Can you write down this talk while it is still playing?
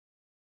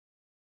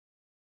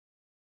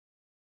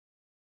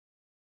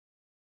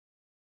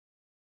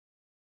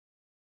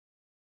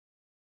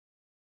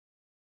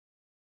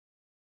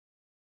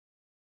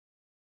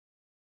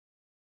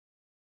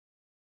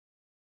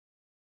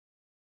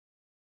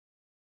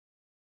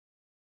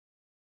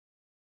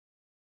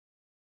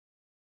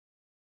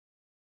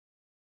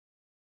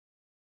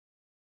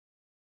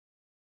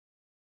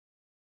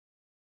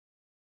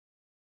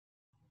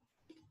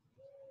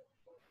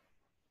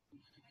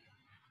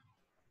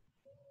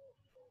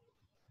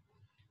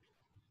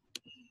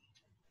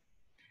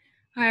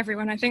Hi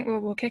everyone, I think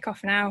we'll kick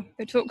off now.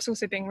 The talk's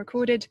also being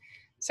recorded,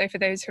 so for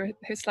those who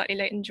are slightly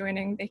late in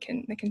joining, they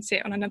can see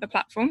it on another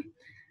platform.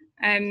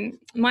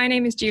 My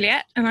name is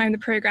Juliet, and I'm the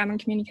Programme and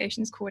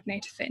Communications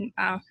Coordinator for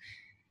INTBAU.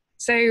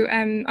 So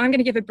I'm going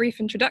to give a brief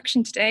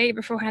introduction today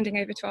before handing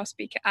over to our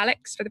speaker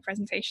Alex for the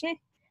presentation,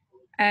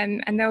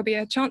 and there'll be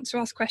a chance to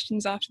ask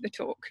questions after the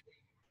talk.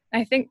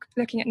 I think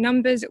looking at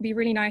numbers, it'll be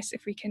really nice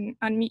if we can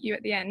unmute you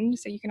at the end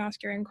so you can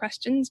ask your own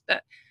questions,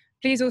 but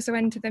please also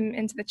enter them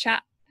into the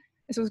chat.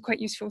 It's also quite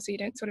useful so you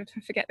don't sort of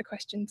forget the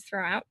questions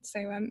throughout.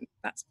 So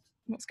that's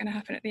what's going to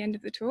happen at the end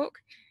of the talk.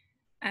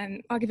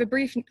 I'll give a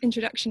brief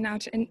introduction now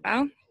to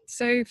INTBAU.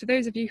 So for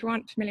those of you who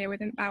aren't familiar with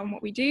INTBAU and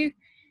what we do,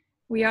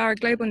 we are a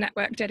global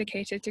network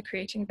dedicated to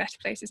creating better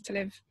places to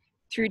live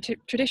through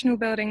traditional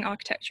building,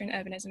 architecture and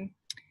urbanism.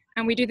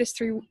 And we do this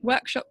through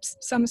workshops,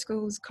 summer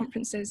schools,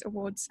 conferences,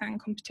 awards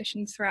and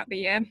competitions throughout the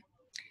year.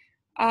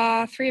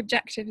 Our three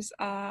objectives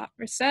are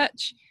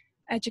research,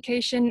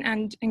 education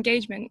and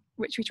engagement,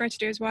 which we try to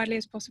do as widely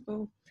as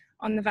possible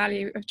on the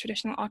value of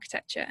traditional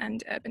architecture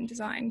and urban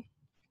design.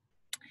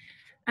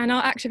 And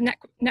our active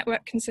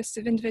network consists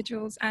of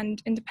individuals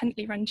and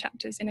independently run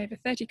chapters in over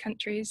 30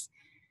 countries.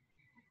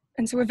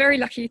 And so we're very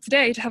lucky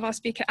today to have our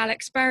speaker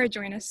Alex Sparrow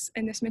join us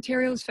in this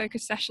materials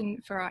focused session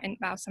for our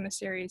INTBAU Summer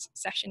Series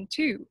Session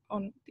 2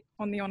 on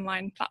the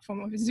online platform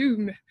of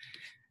Zoom.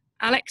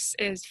 Alex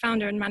is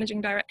founder and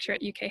managing director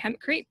at UK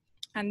Hempcrete,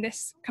 and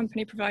this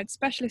company provides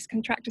specialist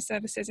contractor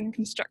services in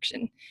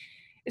construction.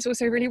 It's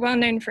also really well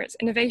known for its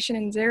innovation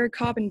in zero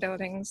carbon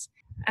buildings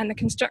and the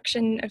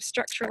construction of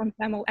structural and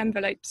thermal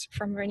envelopes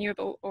from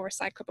renewable or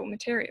recyclable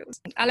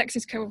materials. And Alex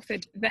has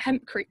co-authored the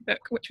Hempcrete book,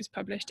 which was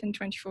published in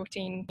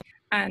 2014,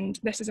 and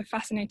this is a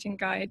fascinating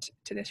guide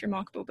to this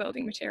remarkable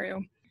building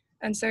material.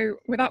 And so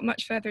without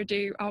much further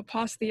ado, I'll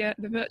pass the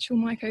virtual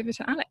mic over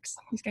to Alex,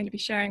 who's going to be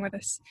sharing with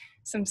us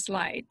some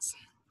slides.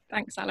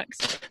 Thanks, Alex.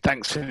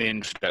 Thanks for the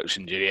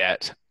introduction,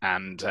 Juliet.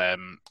 And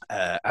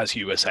as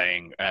you were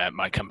saying,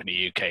 my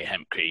company, UK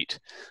Hempcrete,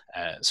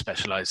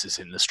 specialises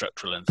in the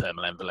structural and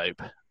thermal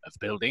envelope of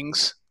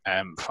buildings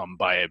from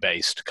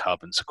bio-based,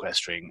 carbon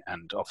sequestering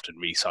and often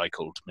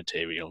recycled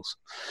materials.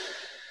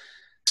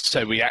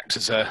 So we act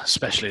as a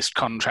specialist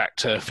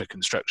contractor for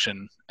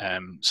construction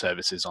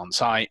services on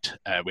site.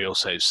 We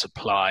also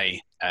supply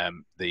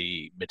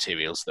the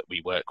materials that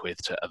we work with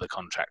to other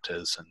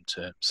contractors and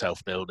to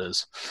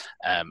self-builders.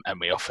 And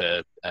we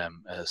offer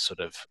a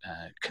sort of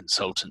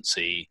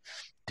consultancy,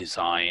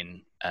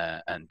 design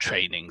and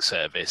training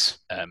service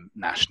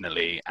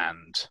nationally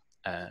and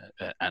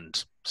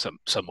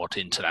somewhat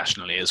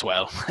internationally as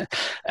well.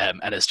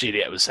 And as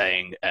Juliet was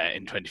saying,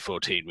 in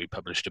 2014, we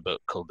published a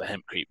book called the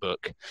Hempcrete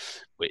book,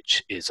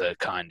 which is a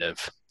kind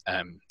of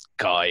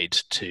guide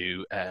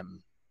to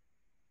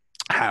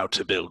how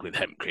to build with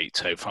hempcrete.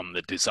 So from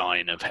the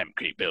design of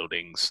hempcrete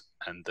buildings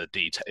and the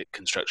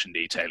construction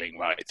detailing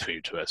right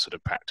through to a sort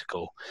of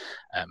practical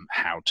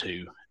how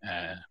to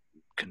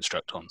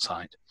construct on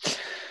site.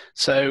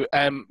 So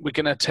we're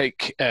going to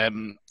take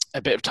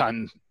a bit of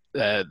time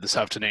this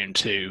afternoon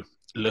to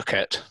look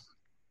at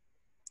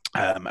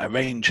a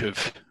range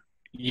of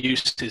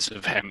uses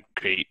of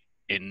hempcrete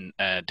in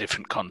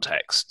different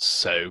contexts.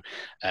 So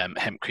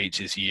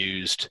hempcrete is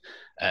used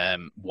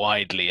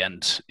widely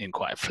and in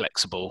quite a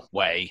flexible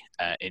way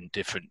in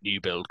different new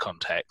build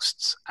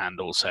contexts and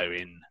also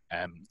in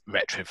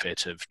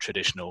retrofit of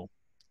traditional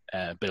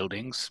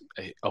buildings,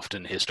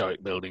 often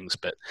historic buildings,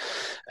 but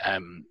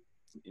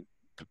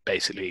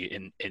basically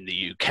in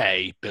the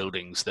UK,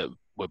 buildings that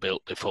were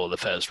built before the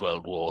First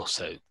World War,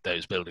 so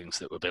those buildings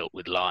that were built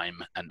with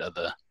lime and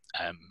other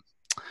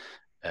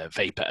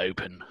vapor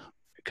open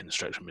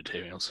construction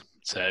materials.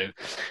 So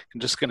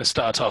I'm just going to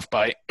start off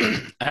by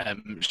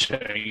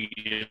showing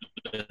you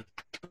a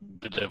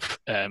bit of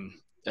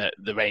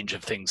the range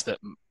of things that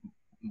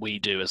we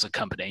do as a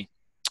company.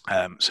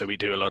 So we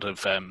do a lot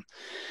of,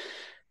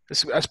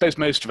 I suppose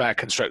most of our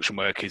construction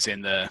work is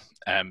in the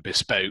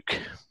bespoke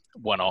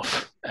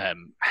one-off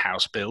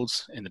house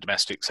builds in the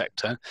domestic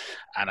sector,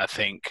 and I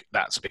think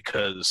that's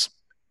because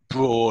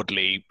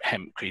broadly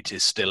hempcrete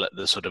is still at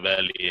the sort of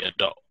early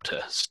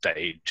adopter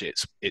stage.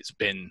 It's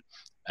been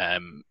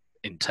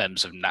in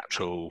terms of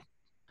natural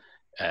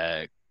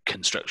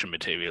construction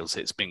materials,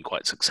 it's been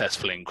quite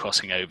successful in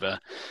crossing over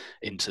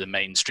into the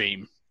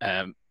mainstream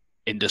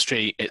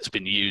industry. It's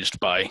been used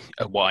by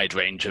a wide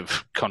range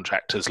of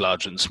contractors,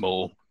 large and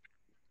small,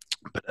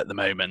 but at the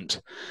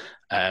moment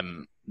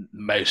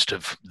most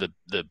of the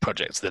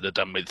projects that are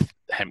done with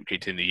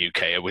hempcrete in the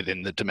UK are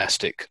within the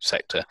domestic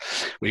sector.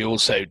 We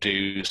also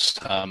do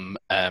some,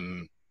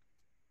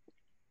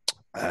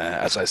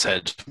 as I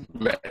said,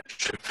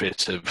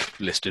 retrofit of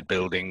listed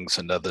buildings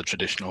and other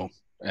traditionally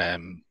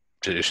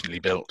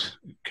built,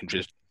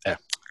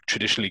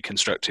 traditionally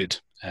constructed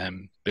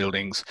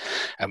buildings,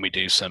 and we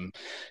do some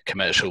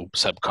commercial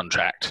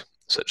subcontract,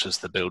 such as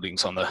the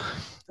buildings on the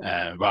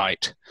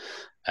right,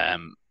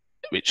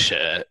 which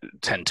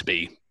tend to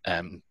be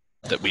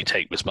that we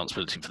take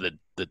responsibility for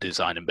the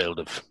design and build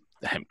of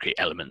the hempcrete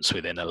elements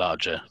within a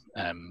larger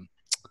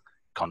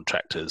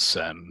contractor's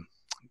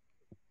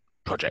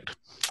project.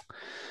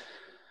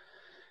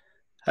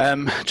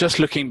 Just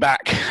looking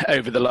back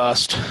over the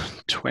last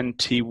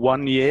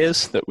 21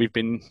 years that we've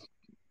been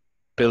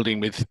building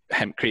with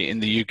Hempcrete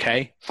in the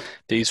UK,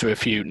 these are a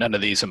few, none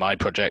of these are my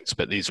projects,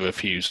 but these are a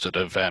few sort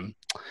of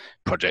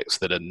projects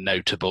that are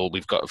notable.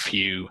 We've got a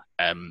few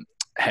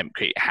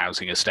Hempcrete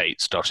housing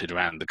estates dotted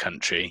around the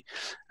country.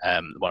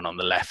 The one on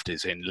the left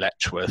is in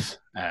Letchworth,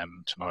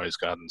 Tomorrow's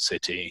Garden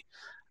City,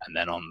 and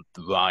then on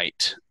the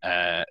right,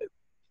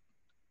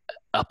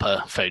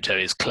 upper photo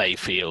is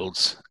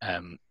Clayfields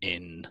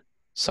in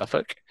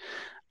Suffolk,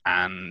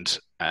 and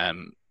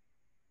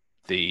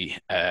the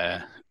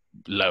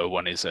lower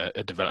one is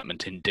a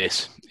development in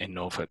Diss in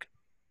Norfolk.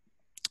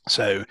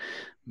 So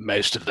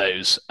most of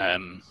those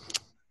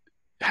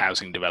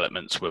housing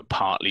developments were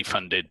partly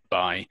funded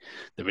by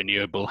the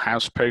Renewable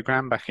House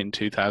Programme back in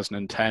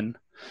 2010.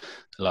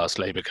 The last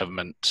Labour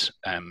government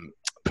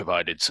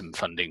provided some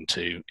funding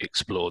to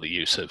explore the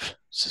use of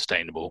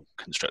sustainable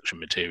construction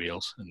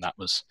materials, and that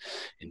was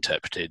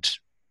interpreted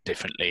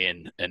differently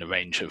in a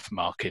range of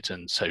market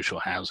and social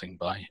housing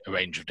by a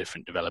range of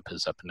different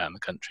developers up and down the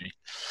country.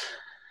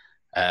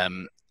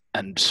 And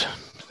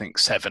I think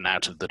 7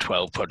 out of the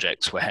 12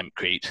 projects were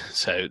Hempcrete,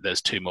 so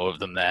there's 2 more of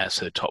them there.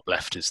 So top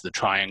left is the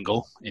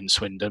Triangle in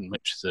Swindon,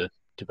 which is a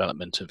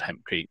development of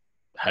Hempcrete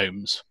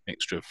homes,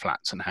 mixture of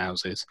flats and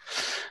houses,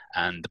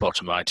 and the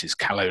bottom right is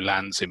Callow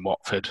Lands in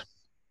Watford,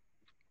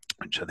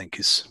 which I think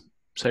is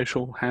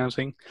social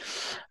housing.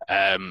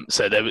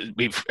 So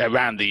we've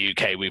around the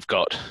UK we've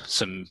got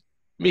some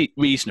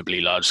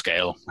reasonably large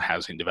scale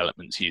housing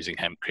developments using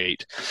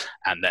Hempcrete,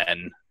 and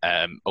then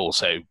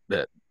also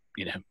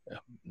I'm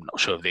not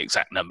sure of the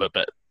exact number,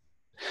 but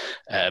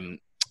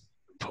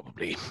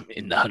probably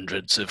in the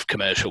hundreds of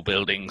commercial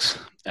buildings,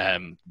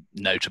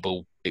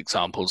 notable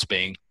examples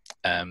being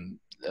on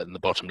the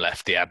bottom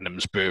left, the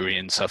Adnams Brewery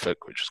in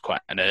Suffolk, which was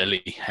quite an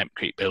early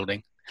Hempcrete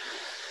building.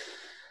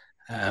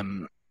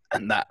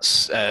 And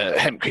that's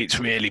Hempcrete's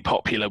really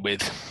popular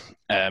with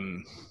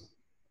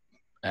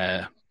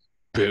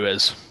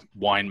brewers,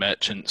 wine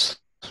merchants,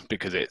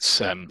 because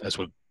it's, as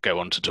we'll go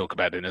on to talk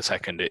about in a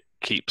second, it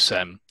keeps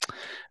a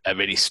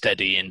really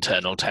steady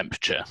internal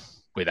temperature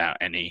without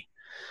any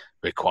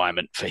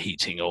requirement for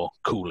heating or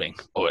cooling,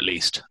 or at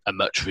least a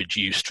much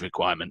reduced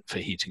requirement for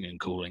heating and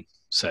cooling.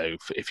 So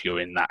if you're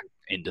in that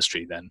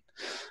industry, then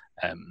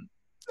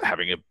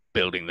having a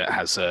building that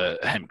has a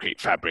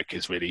Hempcrete fabric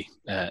is really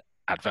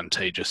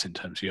advantageous in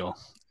terms of your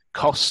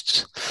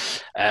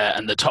costs.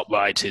 And the top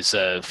right is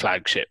a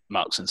flagship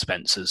Marks and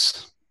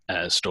Spencer's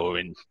store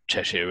in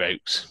Cheshire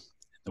Oaks,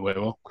 the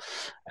Wirral,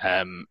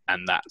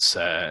 and that's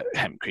a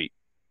Hempcrete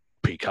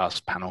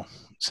precast panel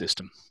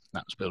system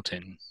that was built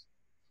in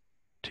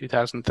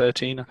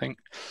 2013, I think.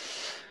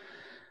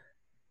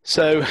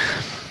 So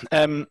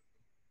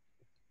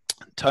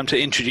time to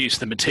introduce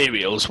the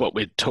materials, what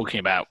we're talking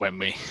about when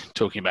we're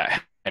talking about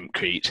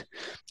Hempcrete,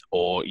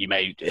 or you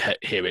may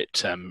hear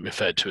it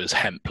referred to as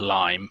hemp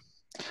lime.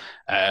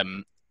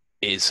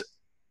 It's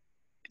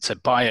a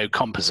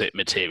biocomposite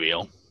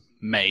material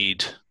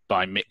made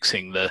by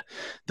mixing the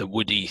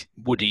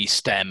woody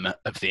stem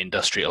of the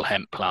industrial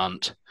hemp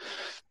plant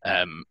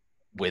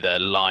with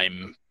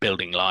a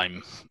building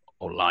lime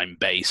or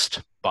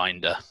lime-based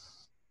binder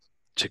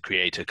to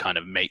create a kind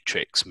of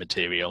matrix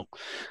material,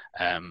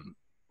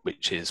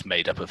 which is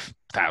made up of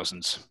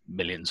thousands,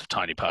 millions of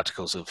tiny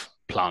particles of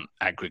plant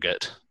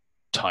aggregate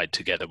tied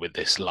together with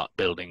this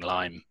building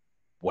lime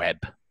web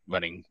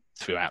running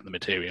throughout the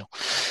material.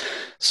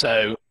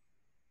 So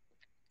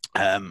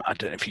I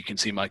don't know if you can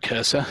see my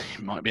cursor,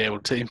 you might be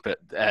able to, but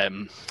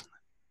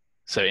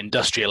so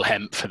industrial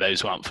hemp, for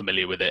those who aren't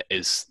familiar with it,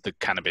 is the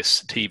cannabis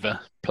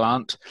sativa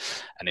plant,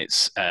 and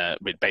it's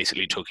we're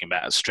basically talking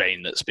about a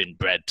strain that's been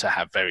bred to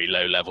have very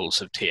low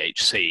levels of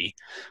THC,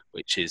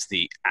 which is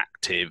the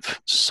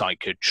active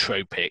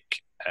psychotropic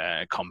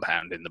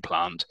compound in the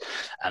plant,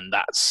 and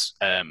that's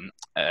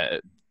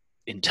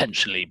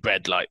intentionally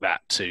bred like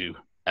that to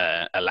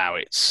allow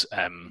it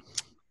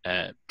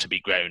to be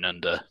grown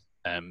under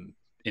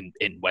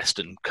in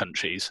Western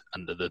countries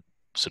under the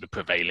sort of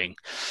prevailing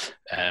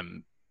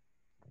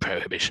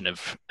prohibition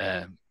of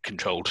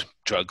controlled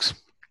drugs.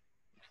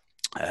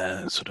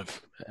 So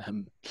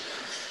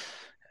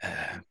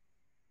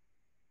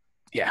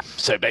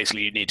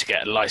basically you need to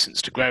get a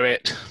license to grow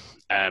it.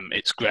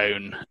 It's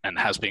grown and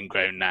has been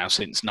grown now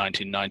since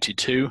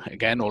 1992,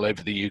 again, all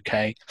over the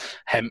UK.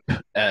 Hemp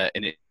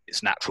in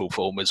its natural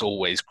form was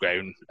always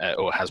grown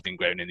or has been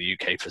grown in the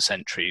UK for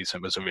centuries,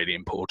 and was a really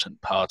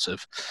important part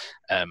of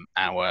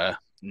our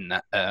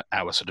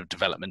sort of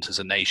development as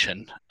a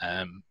nation,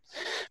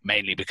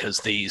 mainly because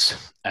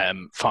these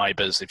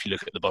fibres, if you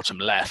look at the bottom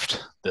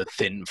left, the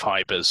thin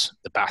fibres,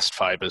 the bast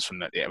fibres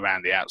from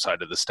around the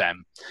outside of the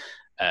stem,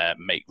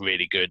 make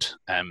really good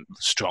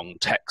strong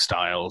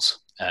textiles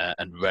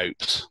and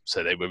ropes.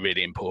 So they were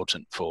really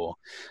important for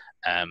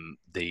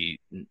the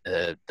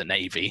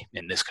Navy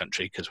in this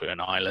country, because we're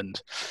an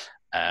island,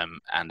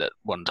 and at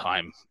one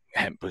time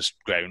hemp was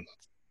grown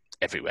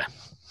everywhere.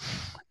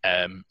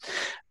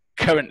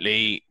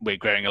 Currently, we're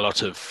growing a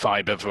lot of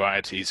fibre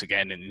varieties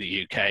again in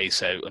the UK.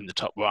 So on the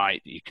top right,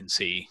 you can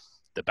see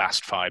the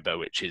bast fibre,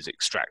 which is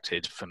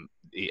extracted from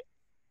the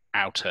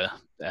outer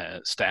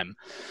stem,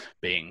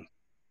 being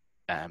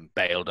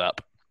baled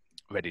up,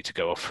 ready to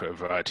go off for a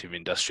variety of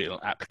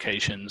industrial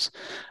applications.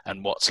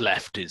 And what's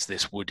left is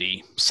this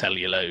woody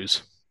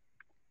cellulose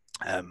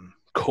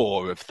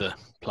core of the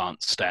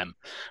plant stem,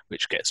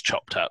 which gets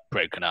chopped up,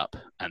 broken up,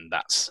 and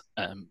that's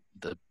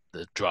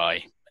the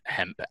dry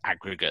hemp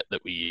aggregate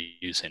that we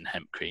use in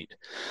Hempcrete.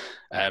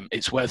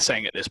 It's worth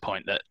saying at this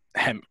point that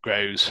hemp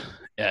grows,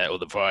 or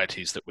the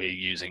varieties that we're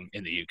using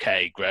in the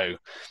UK grow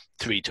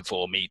 3 to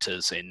 4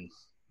 meters in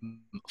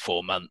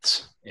 4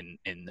 months in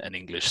an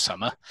English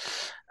summer.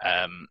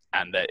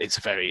 And it's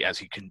very,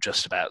 as you can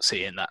just about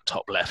see in that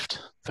top left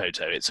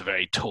photo, it's a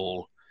very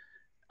tall,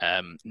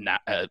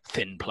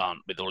 thin plant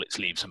with all its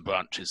leaves and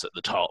branches at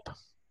the top.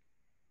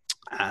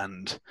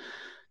 And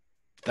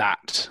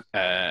that,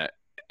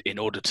 in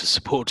order to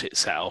support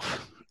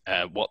itself,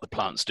 what the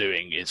plant's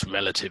doing is,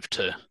 relative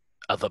to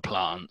other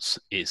plants,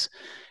 is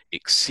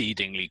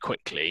exceedingly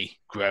quickly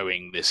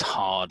growing this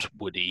hard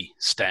woody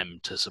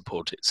stem to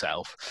support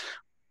itself,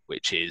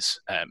 which is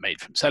made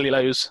from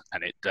cellulose,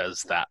 and it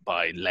does that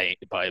by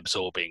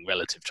absorbing,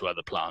 relative to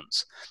other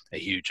plants, a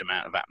huge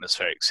amount of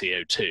atmospheric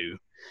CO2,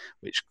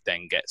 which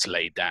then gets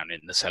laid down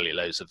in the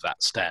cellulose of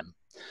that stem.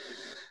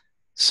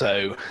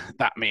 So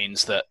that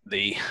means that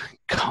the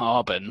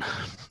carbon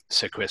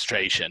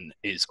sequestration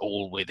is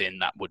all within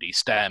that woody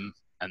stem,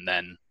 and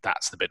then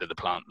that's the bit of the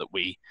plant that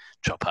we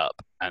chop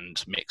up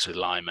and mix with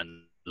lime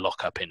and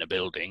lock up in a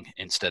building,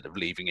 instead of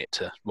leaving it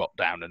to rot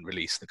down and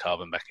release the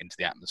carbon back into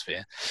the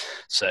atmosphere.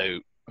 So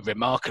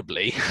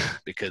remarkably,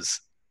 because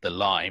the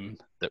lime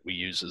that we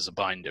use as a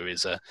binder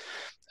is a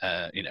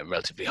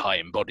relatively high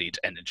embodied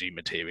energy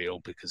material,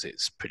 because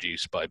it's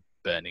produced by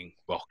burning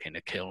rock in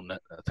a kiln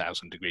at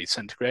 1,000 degrees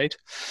centigrade.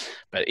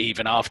 But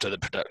even after the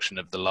production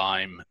of the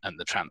lime and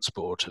the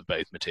transport of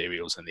both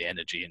materials, and the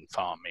energy in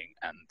farming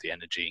and the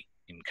energy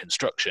in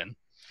construction,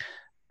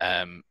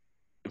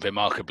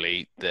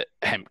 remarkably, that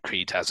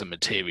hempcrete as a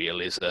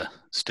material is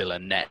still a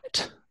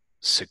net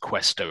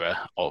sequesterer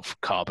of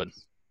carbon.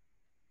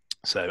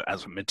 So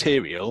as a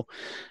material,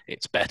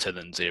 it's better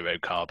than zero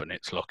carbon.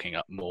 It's locking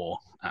up more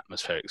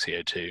atmospheric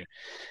CO2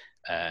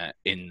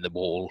 in the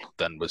wall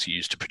than was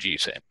used to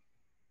produce it.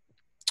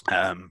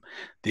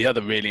 The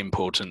other really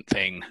important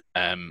thing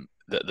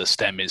that the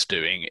stem is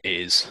doing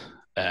is,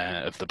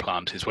 of the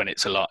plant, is when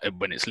it's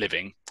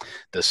living,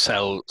 the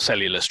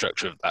cellular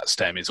structure of that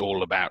stem is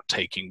all about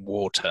taking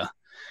water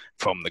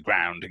from the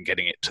ground and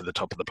getting it to the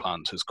top of the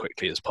plant as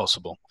quickly as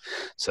possible.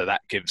 So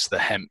that gives the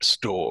hemp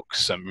stalk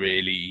some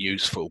really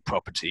useful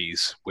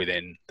properties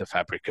within the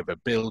fabric of a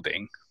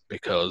building,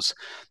 because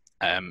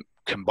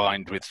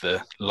combined with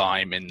the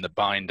lime in the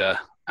binder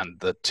and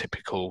the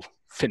typical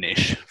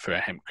finish for a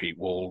hempcrete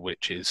wall,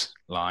 which is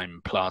lime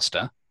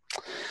plaster,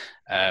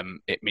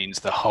 it means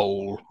the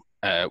whole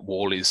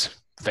wall is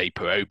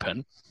vapor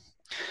open,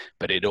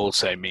 but it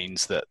also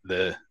means that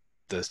the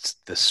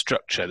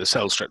structure, the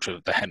cell structure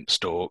of the hemp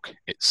stalk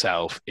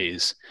itself,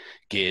 is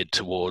geared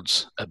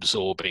towards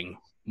absorbing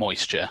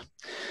moisture.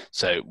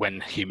 So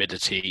when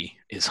humidity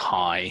is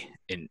high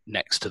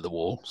next to the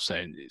wall, so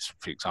it's,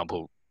 for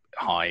example,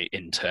 high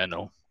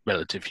internal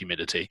relative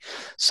humidity,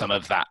 some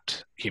of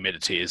that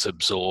humidity is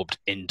absorbed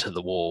into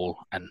the wall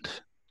and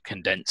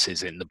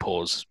condenses in the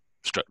pores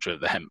structure of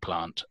the hemp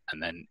plant,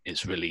 and then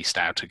is released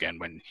out again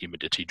when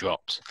humidity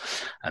drops.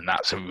 And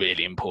that's a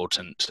really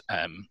important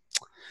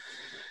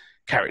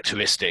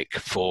characteristic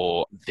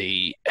for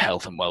the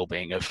health and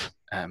well-being of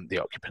the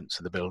occupants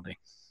of the building.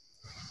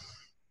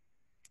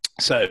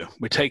 So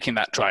we're taking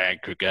that dry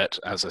aggregate,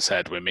 as I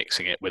said, we're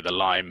mixing it with a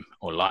lime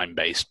or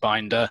lime-based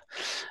binder.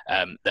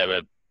 There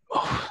are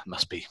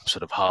must be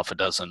sort of half a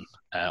dozen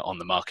on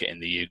the market in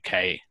the UK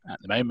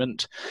at the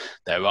moment.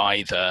 They're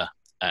either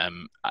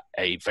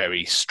a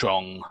very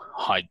strong,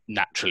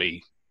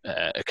 naturally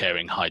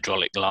occurring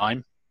hydraulic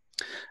lime,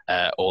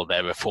 or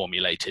they're a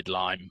formulated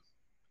lime,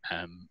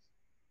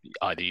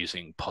 either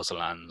using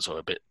pozzolans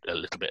or a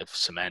little bit of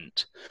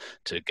cement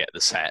to get the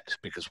set,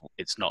 because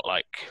it's not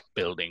like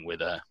building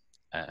with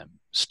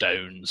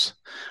stones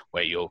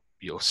where you're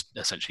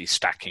essentially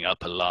stacking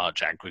up a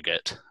large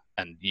aggregate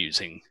and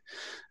using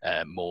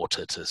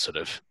mortar to sort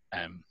of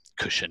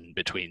cushion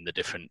between the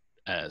different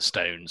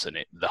stones, and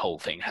the whole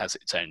thing has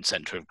its own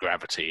center of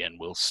gravity and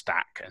will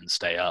stack and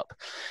stay up.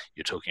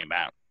 You're talking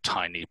about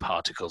tiny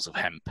particles of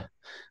hemp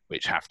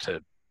which have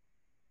to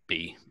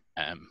be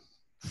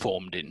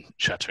formed in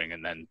shuttering,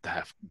 and then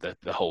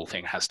the whole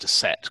thing has to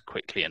set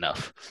quickly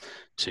enough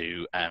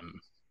to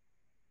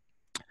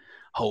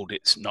hold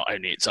not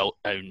only its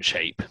own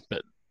shape,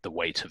 but the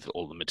weight of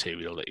all the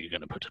material that you're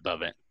going to put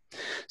above it.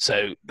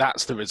 So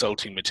that's the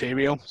resulting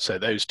material. So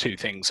those two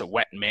things are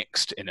wet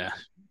mixed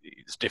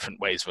there's different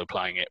ways of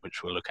applying it,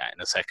 which we'll look at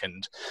in a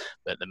second,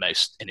 but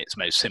in its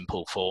most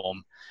simple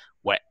form,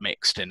 wet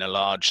mixed in a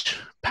large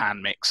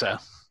pan mixer.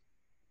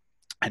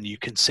 And you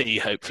can see,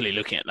 hopefully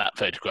looking at that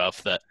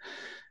photograph, that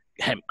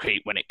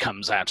hempcrete, when it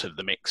comes out of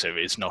the mixer,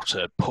 is not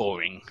a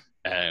pouring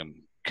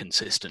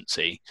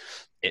consistency.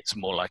 It's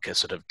more like a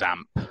sort of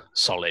damp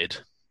solid,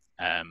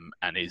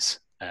 and is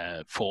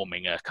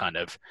forming a kind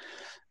of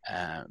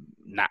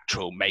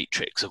natural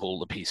matrix of all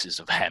the pieces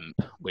of hemp,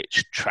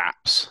 which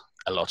traps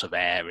a lot of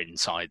air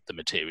inside the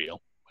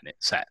material when it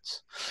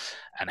sets.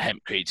 And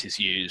hempcrete is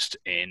used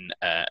in,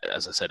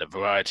 as I said, a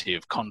variety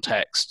of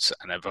contexts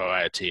and a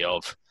variety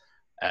of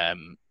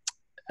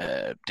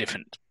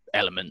different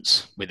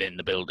elements within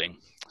the building.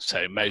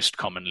 So most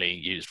commonly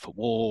used for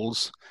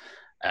walls,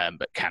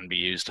 but can be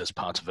used as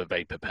part of a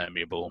vapor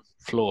permeable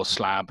floor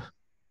slab,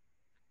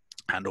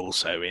 and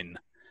also in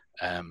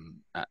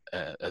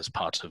as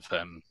part of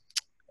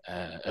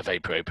a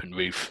vapor open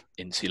roof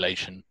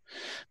insulation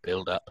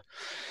build-up.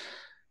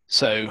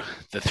 So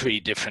the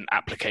three different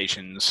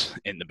applications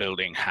in the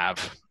building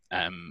have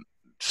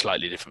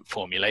slightly different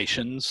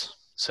formulations.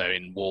 So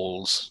in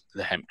walls,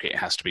 the hempcrete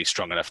has to be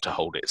strong enough to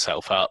hold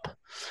itself up.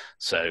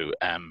 So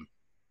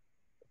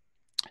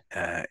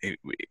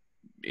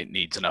it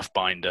needs enough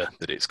binder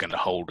that it's going to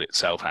hold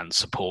itself and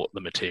support the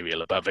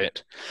material above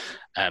it.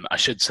 I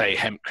should say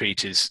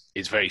hempcrete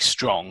is very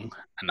strong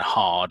and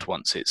hard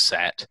once it's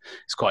set.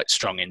 It's quite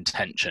strong in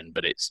tension,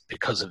 but it's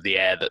because of the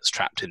air that's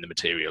trapped in the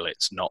material,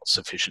 it's not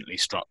sufficiently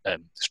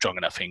strong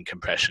enough in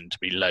compression to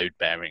be load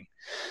bearing.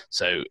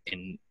 So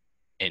in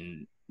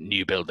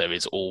new build, there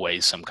is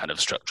always some kind of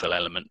structural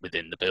element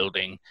within the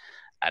building,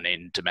 and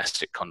in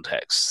domestic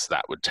contexts,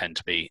 that would tend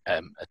to be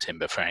a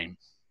timber frame.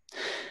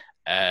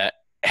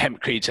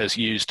 Hempcrete, as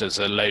used as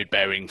a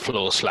load-bearing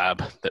floor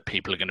slab that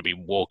people are going to be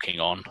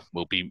walking on,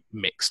 will be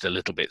mixed a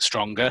little bit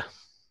stronger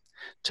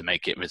to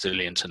make it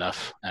resilient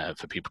enough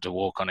for people to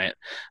walk on it.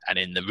 And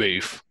in the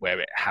roof, where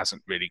it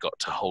hasn't really got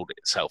to hold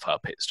itself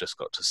up, it's just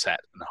got to set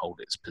and hold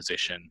its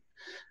position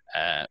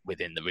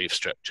within the roof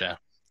structure,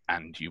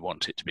 and you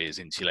want it to be as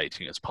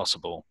insulating as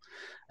possible,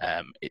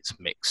 it's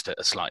mixed at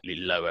a slightly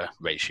lower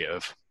ratio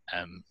of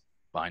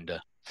binder.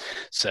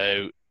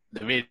 So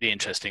the really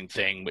interesting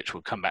thing, which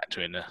we'll come back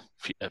to in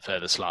a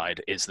further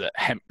slide, is that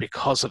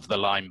because of the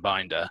lime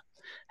binder,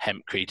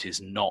 hempcrete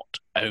is not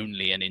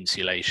only an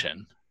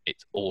insulation, it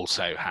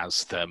also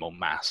has thermal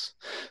mass.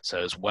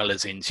 So as well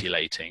as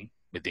insulating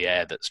with the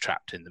air that's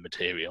trapped in the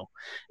material,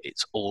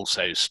 it's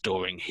also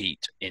storing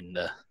heat in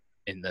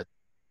the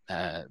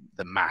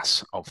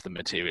mass of the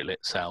material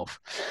itself.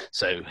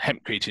 So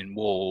hempcrete in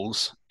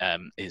walls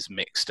is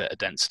mixed at a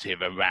density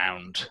of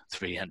around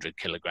 300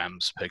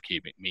 kilograms per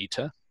cubic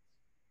meter.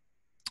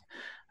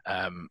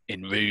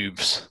 In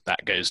roofs,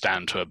 that goes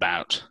down to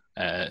about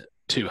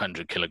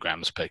 200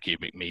 kilograms per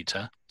cubic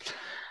meter.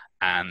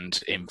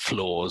 And in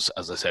floors,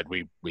 as I said,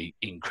 we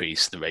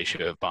increase the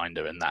ratio of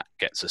binder, and that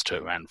gets us to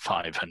around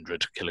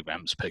 500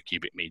 kilograms per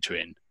cubic meter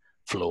in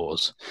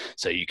floors.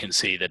 So you can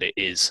see that it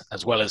is,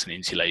 as well as an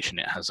insulation,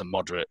 it has a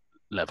moderate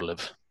level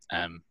of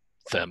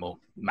thermal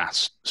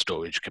mass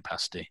storage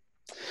capacity.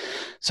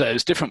 So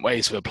there's different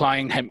ways of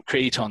applying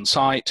hempcrete on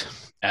site.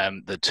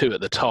 The two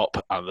at the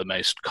top are the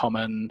most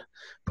common,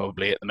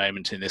 probably at the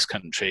moment in this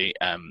country,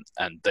 and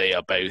they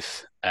are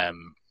both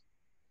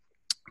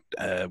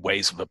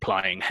ways of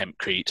applying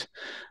hempcrete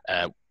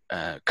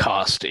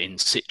cast in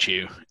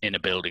situ in a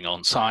building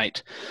on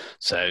site.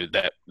 So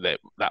that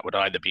would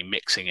either be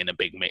mixing in a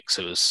big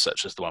mixer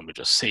such as the one we've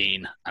just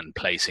seen and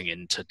placing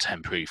into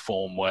temporary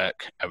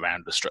formwork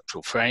around the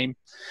structural frame,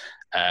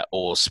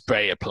 or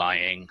spray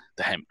applying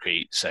the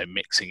hempcrete, so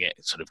mixing it,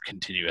 sort of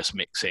continuous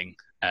mixing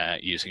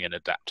using an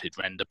adapted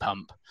render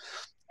pump.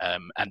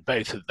 And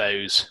both of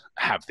those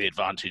have the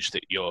advantage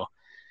that you're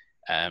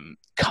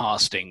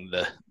casting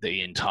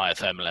the entire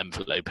thermal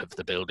envelope of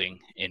the building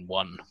in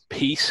one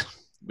piece,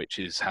 which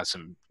has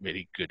some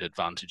really good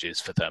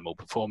advantages for thermal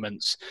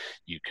performance.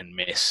 You can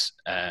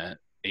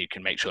you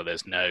can make sure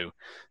there's no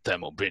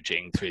thermal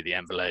bridging through the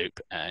envelope,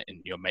 and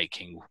you're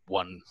making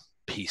one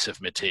piece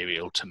of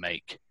material to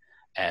make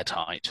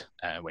airtight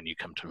when you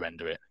come to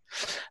render it.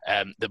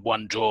 The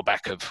one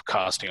drawback of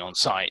casting on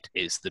site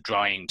is the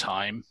drying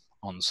time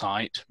on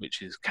site,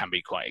 which can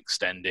be quite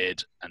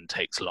extended and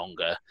takes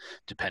longer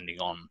depending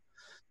on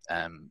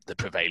the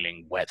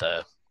prevailing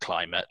weather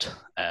climate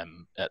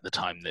at the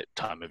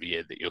time of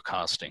year that you're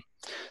casting.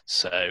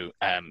 So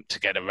to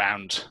get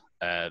around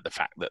the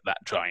fact that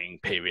drying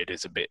period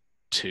is a bit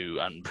too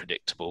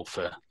unpredictable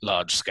for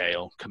large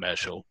scale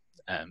commercial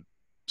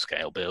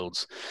scale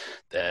builds,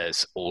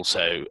 there's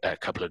also a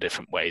couple of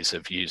different ways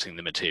of using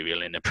the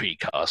material in a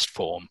precast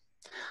form,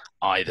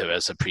 either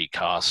as a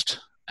precast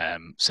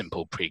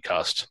simple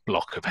precast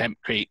block of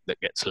hempcrete that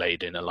gets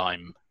laid in a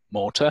lime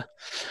mortar,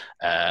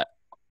 that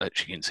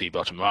you can see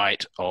bottom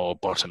right, or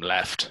bottom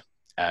left.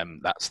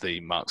 That's the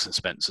Marks and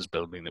Spencer's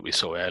building that we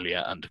saw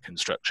earlier under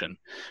construction,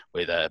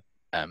 with a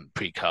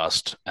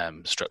precast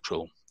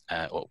structural,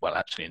 or well,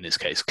 actually in this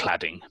case,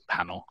 cladding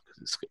panel,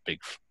 because it's a big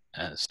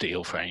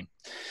steel frame.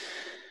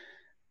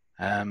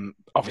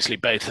 Obviously,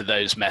 both of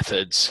those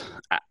methods,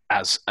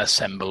 as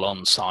assemble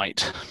on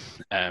site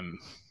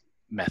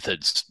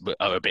methods,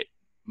 are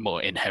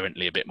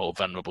inherently a bit more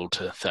vulnerable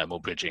to thermal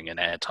bridging and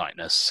air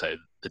tightness. So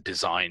the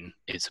design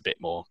is a bit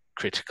more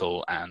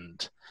critical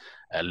and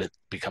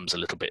becomes a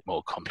little bit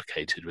more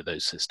complicated with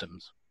those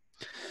systems.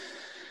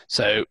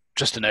 So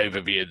just an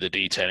overview of the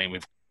detailing.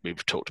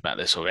 We've talked about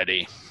this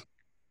already.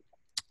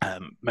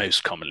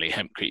 Most commonly,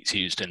 hempcrete is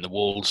used in the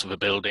walls of a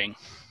building.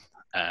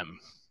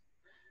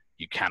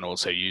 You can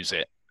also use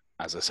it,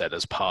 as I said,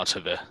 as part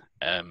of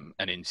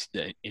an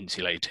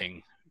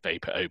insulating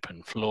vapor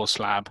open floor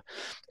slab.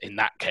 In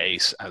that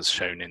case, as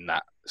shown in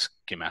that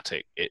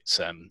schematic, it's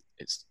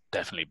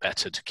definitely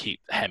better to keep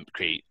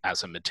hempcrete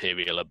as a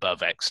material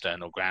above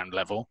external ground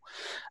level,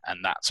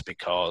 and that's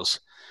because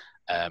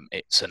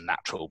it's a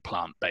natural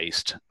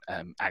plant-based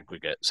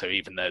aggregate. So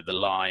even though the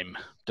lime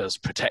does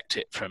protect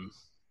it from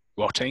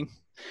rotting,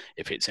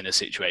 if it's in a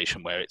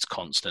situation where it's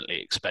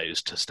constantly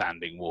exposed to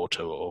standing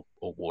water or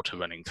water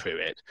running through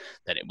it,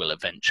 then it will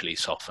eventually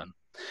soften.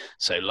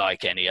 So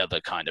like any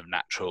other kind of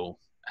natural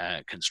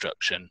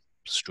construction,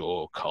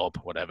 straw, cob,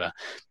 whatever,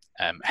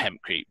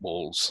 hempcrete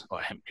walls or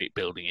hempcrete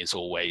building is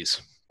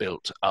always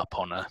built up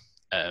on a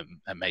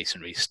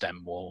masonry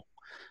stem wall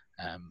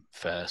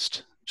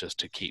first, just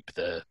to keep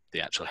the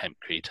actual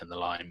hempcrete and the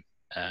lime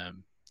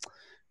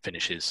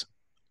finishes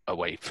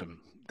away from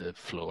the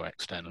floor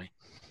externally.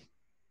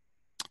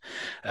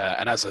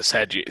 And as I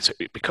said,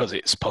 because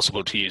it's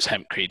possible to use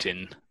hempcrete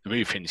in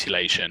roof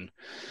insulation,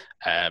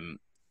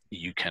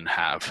 you can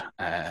have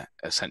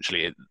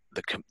essentially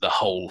the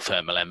whole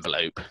thermal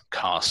envelope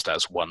cast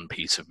as one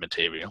piece of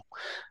material,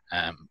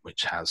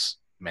 which has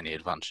many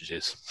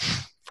advantages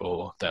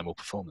for thermal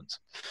performance.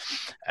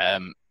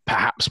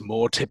 Perhaps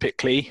more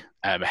typically,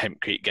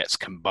 hempcrete gets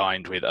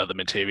combined with other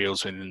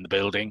materials within the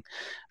building.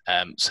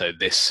 So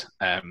this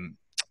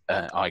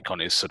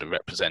icon is sort of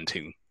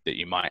representing that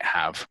you might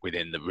have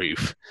within the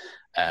roof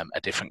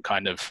a different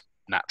kind of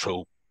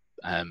natural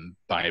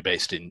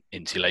bio-based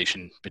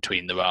insulation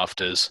between the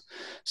rafters,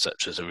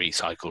 such as a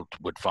recycled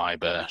wood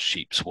fibre,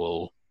 sheep's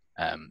wool.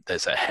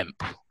 There's a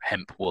hemp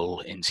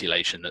wool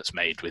insulation that's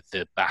made with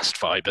the bast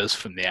fibres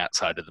from the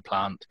outside of the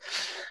plant.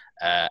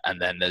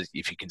 And then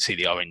if you can see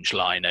the orange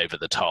line over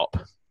the top,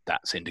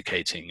 that's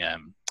indicating a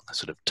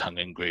sort of tongue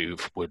and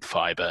groove wood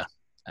fibre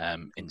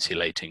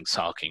insulating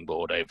sarking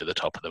board over the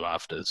top of the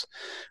rafters,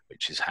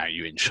 which is how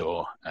you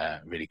ensure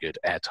really good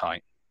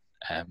airtight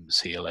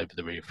seal over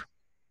the roof,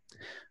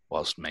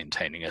 whilst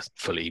maintaining a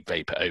fully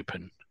vapor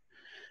open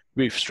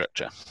roof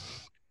structure.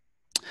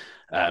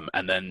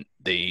 And then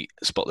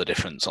spot the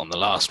difference on the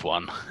last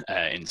one,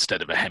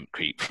 instead of a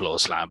hempcrete floor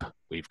slab,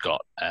 we've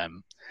got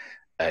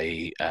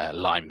a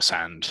lime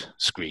sand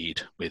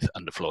screed with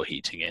underfloor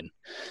heating in,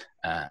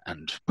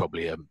 and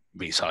probably a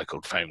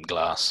recycled foam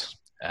glass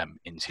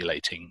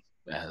insulating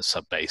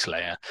sub-base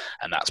layer,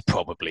 and that's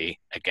probably,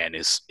 again,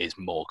 is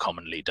more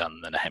commonly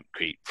done than a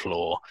hempcrete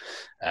floor,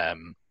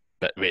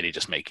 but really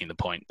just making the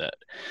point that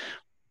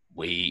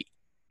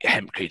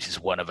hempcrete is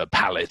one of a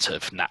palette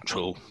of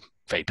natural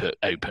vapor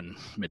open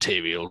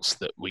materials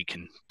that we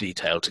can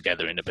detail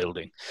together in a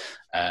building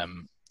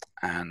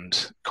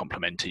and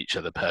complement each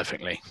other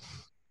perfectly.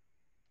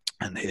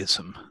 And here's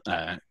some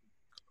part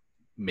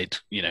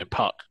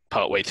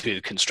way through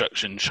the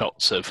construction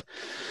shots of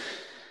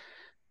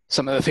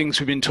some of the things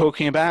we've been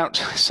talking about.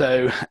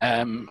 So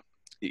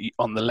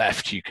on the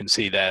left, you can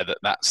see there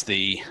that's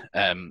the,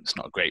 it's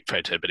not a great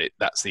photo, but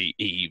that's the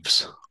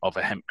eaves of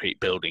a hempcrete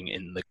building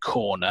in the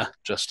corner,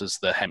 just as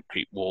the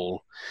hempcrete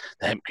wall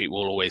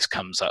always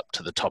comes up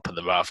to the top of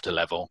the rafter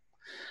level.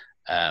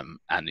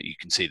 And you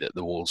can see that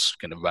the wall's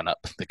going to run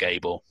up the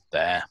gable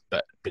there,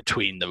 but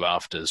between the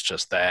rafters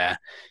just there,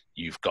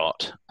 you've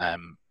got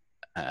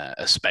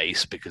a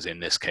space, because in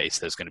this case,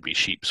 there's going to be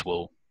sheep's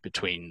wool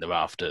between the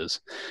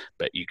rafters,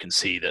 but you can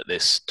see that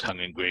this tongue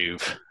and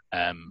groove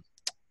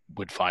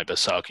wood fibre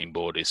sarking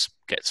board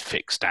gets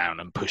fixed down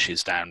and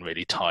pushes down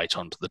really tight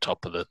onto the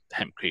top of the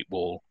hempcrete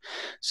wall,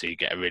 so you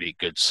get a really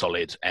good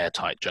solid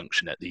airtight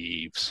junction at the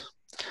eaves.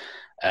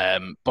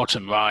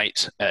 Bottom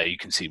right, you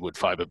can see wood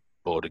fibre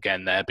board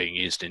again there being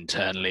used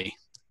internally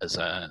as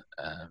a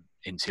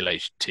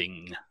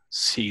insulating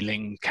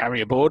ceiling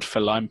carrier board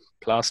for lime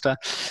plaster,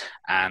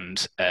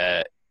 and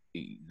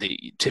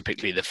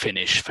typically the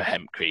finish for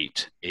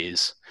hempcrete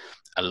is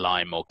a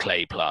lime or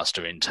clay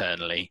plaster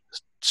internally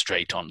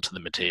straight onto the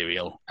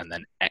material, and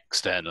then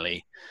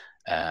externally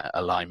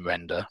a lime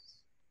render,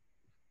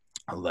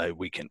 although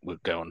we'll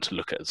go on to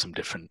look at some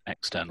different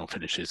external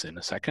finishes in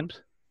a second.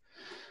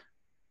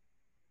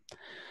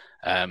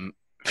 A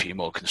few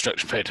more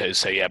construction photos.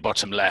 So yeah,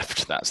 bottom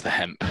left, that's the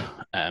hemp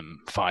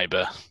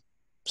fibre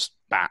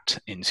bat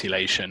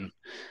insulation.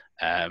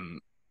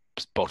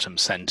 Bottom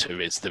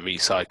center is the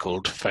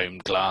recycled foam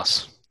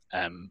glass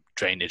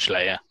drainage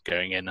layer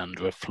going in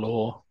under a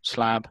floor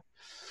slab,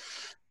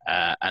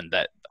 and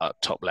that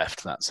top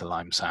left, that's the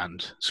lime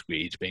sand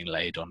screed being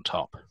laid on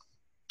top.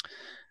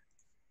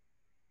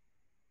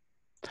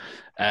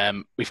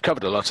 We've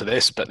covered a lot of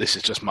this, but this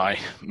is just my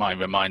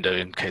reminder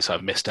in case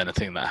I've missed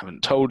anything that I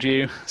haven't told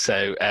you.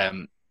 So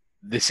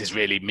this is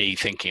really me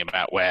thinking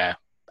about where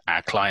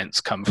our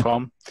clients come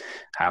from,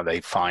 how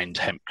they find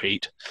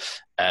hempcrete.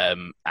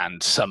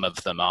 and some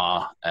of them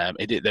are,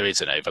 there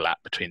is an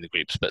overlap between the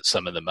groups, but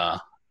some of them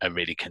are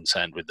really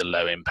concerned with the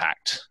low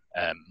impact,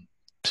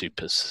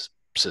 super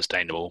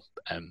sustainable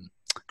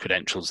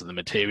credentials of the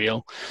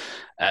material.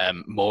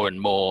 More and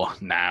more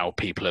now,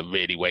 people are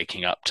really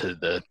waking up to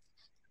the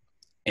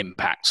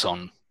impacts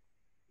on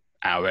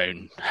our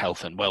own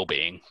health and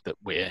well-being that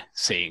we're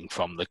seeing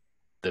from the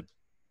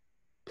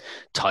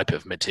type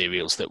of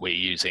materials that we're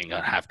using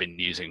and have been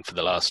using for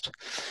the last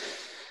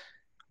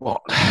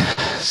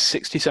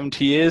 60,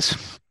 70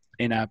 years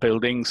in our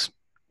buildings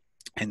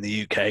in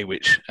the UK,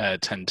 which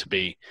tend to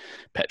be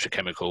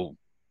petrochemical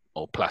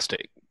or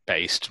plastic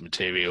based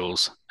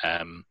materials,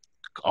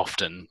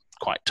 often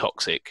quite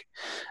toxic,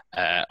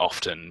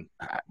 often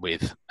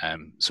with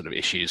sort of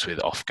issues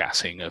with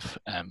off-gassing of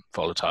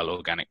volatile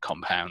organic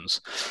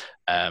compounds,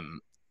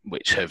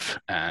 which have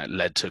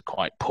led to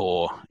quite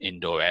poor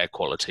indoor air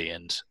quality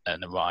and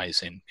a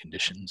rise in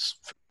conditions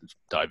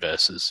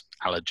diverse as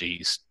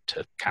allergies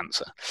to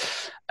cancer.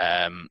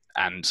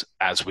 And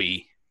as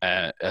we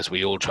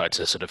all try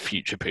to sort of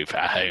future-proof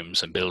our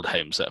homes and build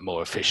homes that are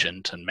more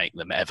efficient and make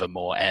them ever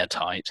more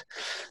airtight,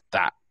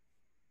 that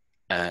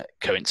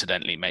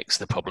coincidentally makes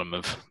the problem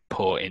of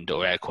poor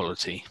indoor air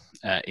quality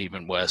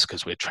even worse,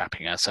 because we're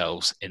trapping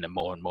ourselves in a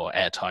more and more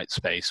airtight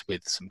space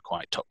with some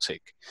quite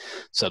toxic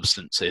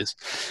substances.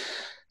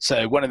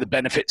 So one of the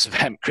benefits of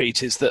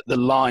Hempcrete is that the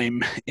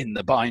lime in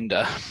the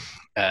binder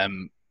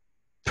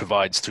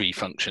provides three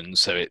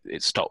functions. So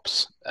it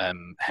stops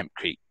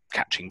Hempcrete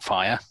catching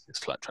fire.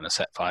 It's like trying to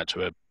set fire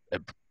to a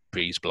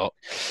breeze block.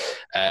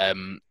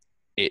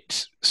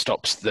 It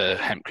stops the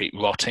Hempcrete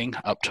rotting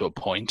up to a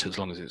point, as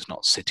long as it's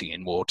not sitting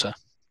in water.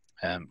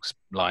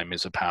 Lime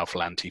is a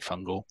powerful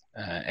antifungal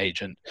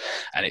agent,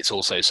 and it's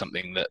also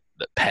something that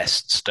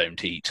pests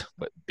don't eat,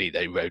 be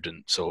they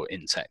rodents or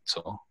insects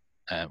or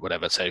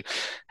whatever. So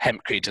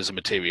Hempcrete as a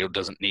material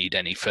doesn't need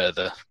any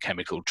further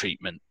chemical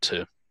treatment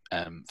to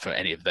for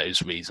any of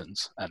those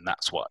reasons, and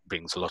that's what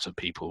brings a lot of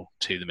people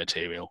to the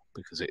material,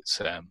 because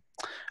it's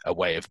a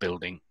way of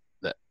building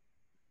that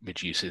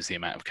reduces the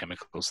amount of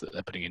chemicals that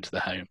they're putting into the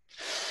home.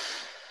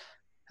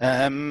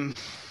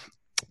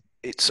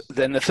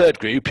 Then the third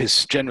group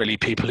is generally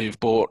people who've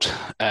bought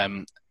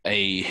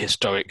a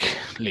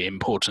historically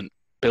important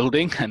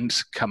building and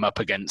come up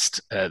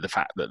against the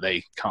fact that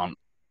they can't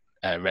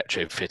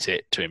retrofit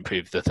it to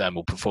improve the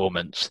thermal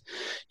performance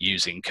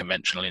using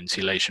conventional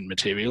insulation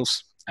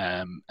materials,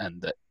 and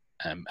that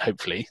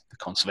hopefully the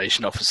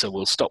conservation officer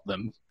will stop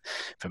them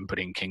from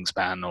putting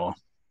Kingspan or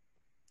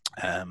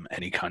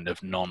any kind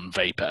of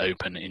non-vapor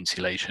open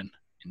insulation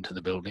into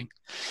the building.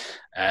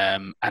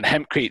 And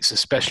Hempcrete's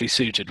especially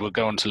suited. We'll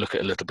go on to look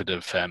at a little bit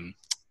of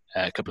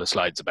a couple of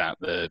slides about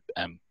the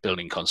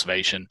building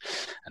conservation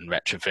and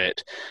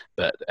retrofit,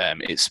 but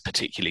it's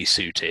particularly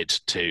suited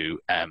to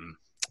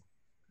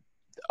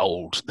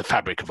the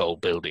fabric of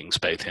old buildings,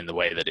 both in the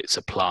way that it's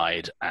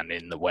applied and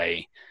in the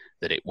way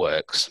that it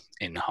works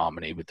in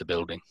harmony with the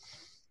building.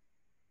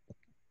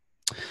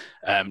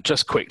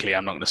 Just quickly,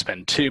 I'm not going to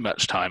spend too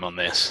much time on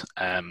this.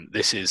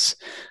 This is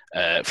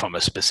from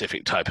a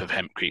specific type of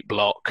Hempcrete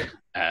block,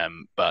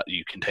 but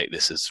you can take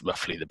this as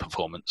roughly the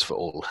performance for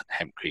all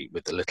Hempcrete,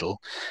 with a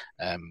little,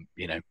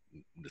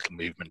 little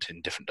movement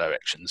in different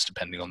directions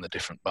depending on the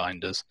different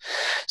binders.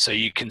 So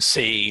you can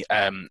see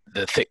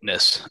the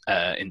thickness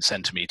in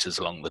centimeters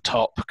along the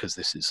top, because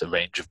this is a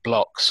range of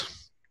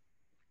blocks,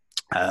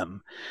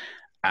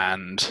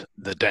 and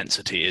the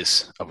density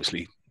is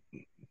obviously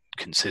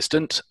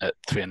consistent at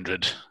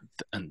 300,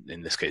 and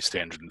in this case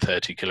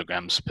 330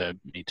 kilograms per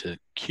meter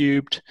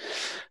cubed.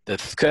 The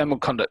thermal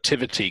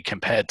conductivity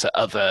compared to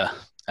other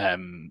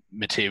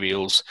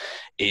materials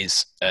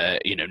is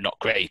not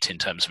great in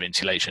terms of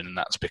insulation, and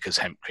that's because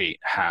Hempcrete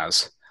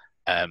has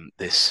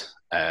this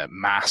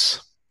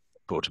mass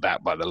brought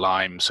about by the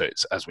lime. So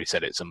it's, as we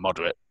said, it's a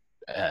moderate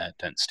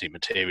density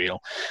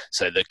material.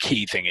 So the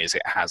key thing is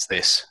it has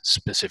this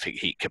specific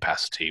heat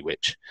capacity,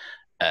 which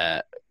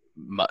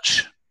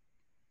much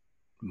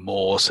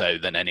more so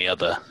than any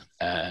other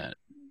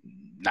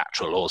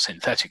natural or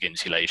synthetic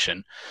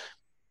insulation,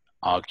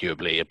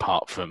 arguably,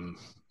 apart from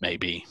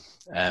maybe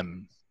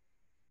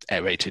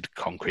aerated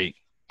concrete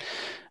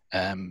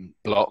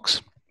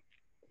blocks.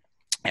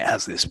 It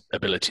has this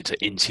ability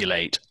to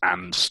insulate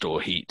and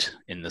store heat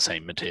in the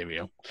same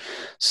material.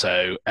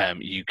 So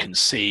you can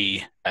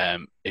see,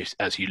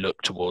 as you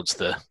look towards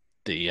the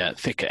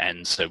thicker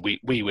ends, so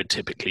we would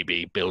typically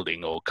be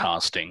building or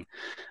casting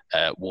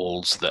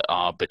walls that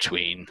are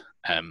between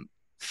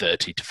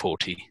 30 to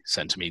 40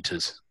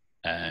 centimeters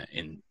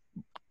in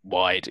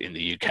wide in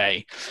the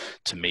UK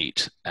to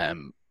meet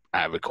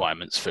our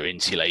requirements for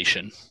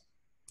insulation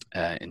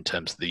in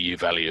terms of the U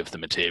value of the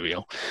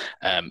material.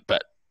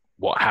 But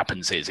what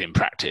happens is, in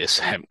practice,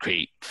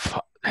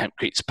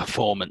 Hempcrete's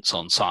performance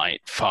on site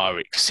far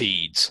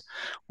exceeds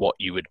what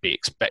you would be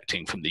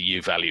expecting from the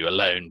U value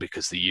alone,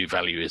 because the U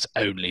value is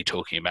only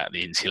talking about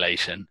the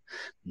insulation,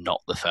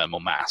 not the thermal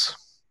mass.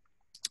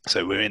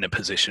 So we're in a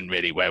position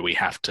really where we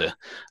have to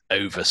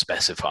over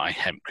specify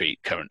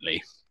Hempcrete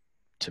currently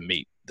to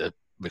meet the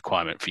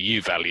requirement for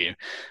U value,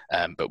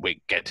 but we're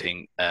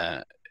getting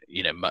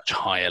much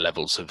higher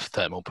levels of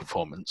thermal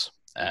performance.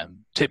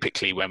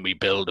 Typically, when we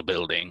build a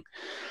building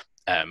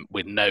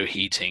with no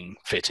heating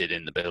fitted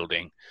in the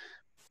building,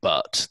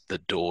 but the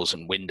doors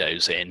and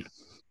windows in,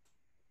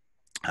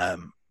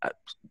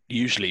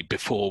 usually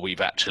before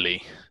we've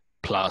actually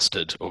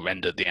plastered or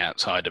rendered the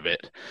outside of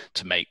it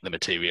to make the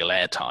material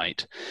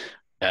airtight,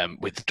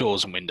 with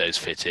doors and windows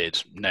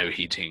fitted, no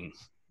heating,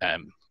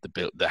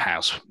 the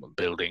house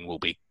building will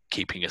be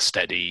keeping a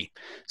steady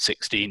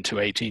 16 to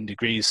 18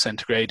 degrees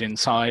centigrade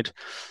inside,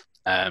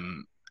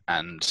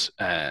 and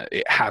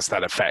it has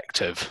that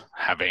effect of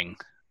having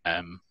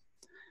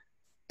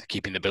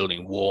keeping the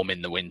building warm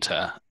in the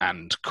winter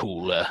and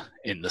cooler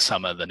in the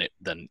summer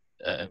than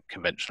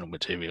conventional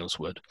materials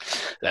would.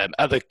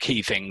 Other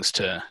key things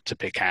to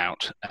pick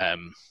out: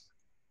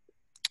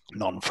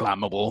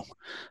 non-flammable.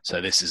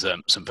 So this is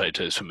some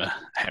photos from a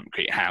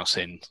hempcrete house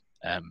in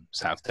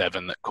South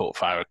Devon that caught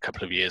fire a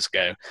couple of years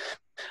ago.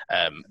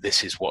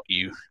 This is what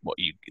you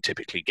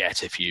typically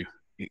get if you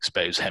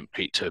expose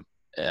hempcrete to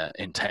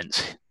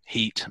intense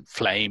heat and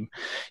flame.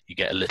 You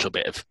get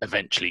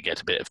eventually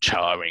get a bit of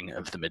charring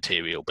of the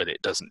material, but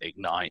it doesn't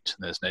ignite.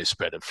 There's no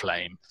spread of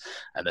flame,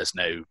 and there's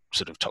no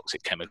sort of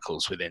toxic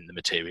chemicals within the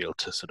material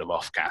to sort of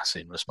off gas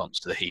in response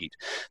to the heat.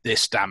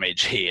 This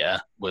damage here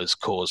was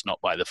caused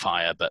not by the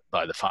fire, but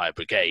by the fire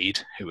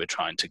brigade, who were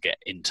trying to get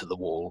into the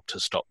wall to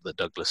stop the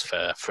Douglas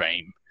fir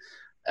frame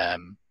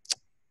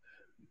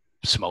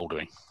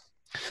smouldering.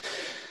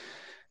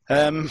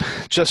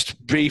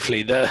 Just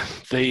briefly,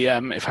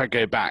 if I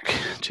go back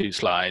 2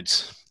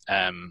 slides,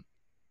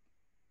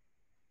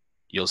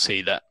 you'll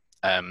see that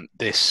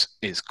this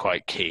is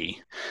quite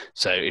key.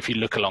 So if you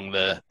look along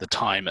the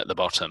time at the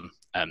bottom,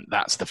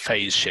 that's the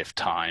phase shift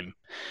time,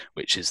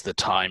 which is the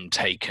time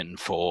taken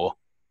for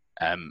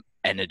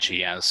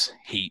energy as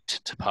heat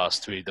to pass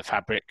through the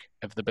fabric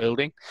of the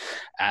building.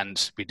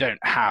 And we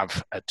don't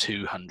have a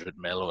 200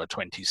 mil or a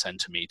 20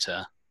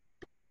 centimeter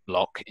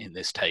block in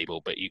this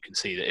table, but you can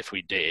see that if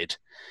we did,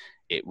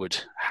 it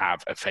would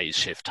have a phase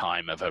shift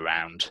time of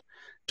around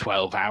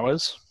 12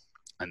 hours.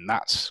 And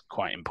that's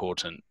quite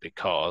important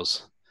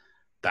because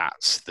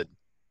that's the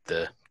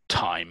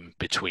time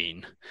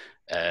between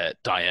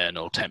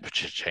diurnal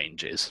temperature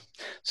changes.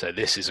 So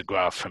this is a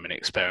graph from an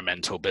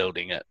experimental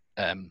building at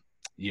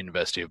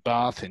University of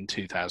Bath in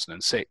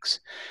 2006,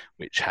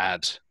 which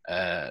had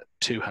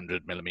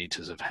 200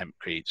 millimeters of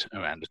hempcrete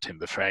around a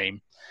timber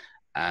frame,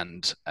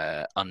 and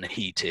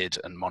unheated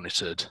and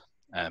monitored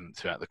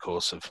throughout the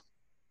course of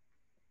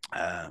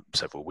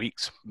several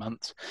weeks,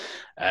 months.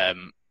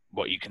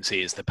 What you can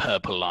see is the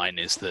purple line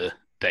is the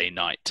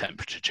day-night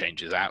temperature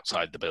changes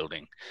outside the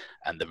building,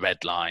 and the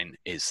red line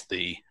is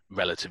the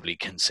relatively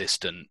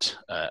consistent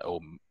or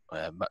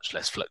much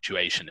less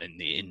fluctuation in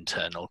the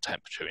internal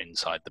temperature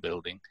inside the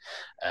building,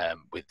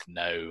 with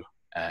no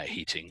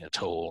heating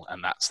at all.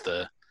 And that's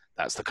the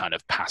kind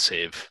of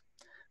passive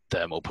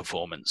thermal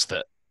performance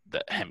that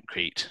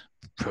hempcrete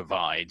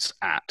provides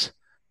at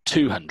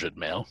 200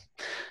 mil.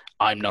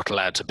 I'm not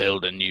allowed to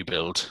build a new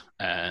build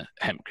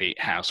hempcrete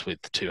house with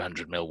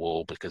 200 mil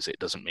wall because it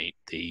doesn't meet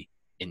the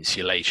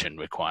insulation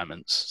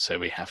requirements. So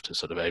we have to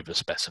sort of over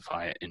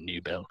specify it in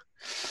new build.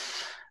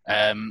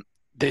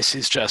 This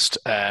is just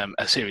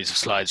a series of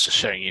slides just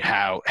showing you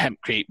how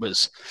hempcrete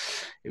was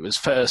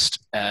first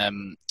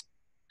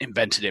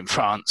invented in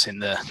France in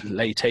the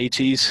late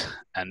 80s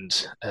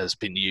and has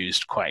been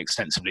used quite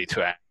extensively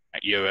throughout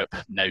Europe,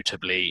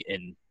 notably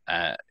in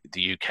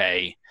the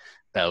UK,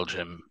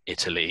 Belgium,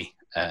 Italy,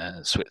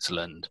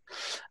 Switzerland,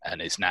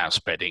 and is now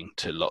spreading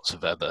to lots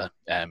of other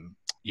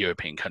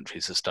European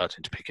countries are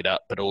starting to pick it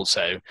up, but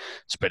also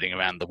spreading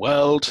around the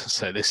world.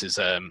 So this is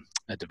a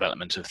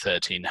development of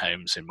 13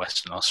 homes in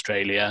Western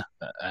Australia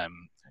that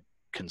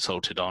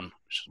consulted on,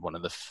 which is one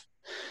of the,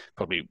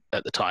 probably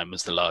at the time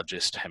was the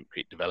largest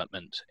hempcrete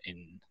development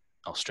in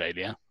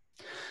Australia.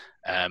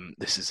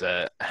 This is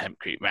a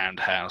hempcrete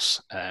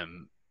roundhouse,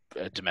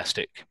 a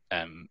domestic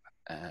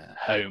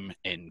home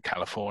in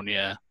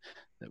California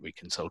that we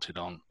consulted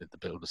on with the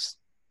builders,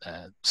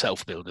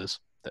 self-builders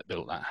that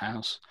built that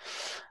house.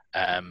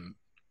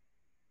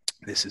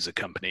 This is a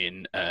company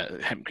in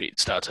hempcrete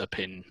startup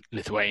in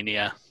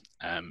Lithuania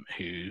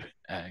who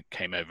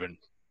came over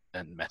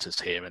and met us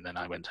here, and then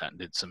I went out and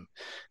did some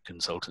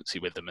consultancy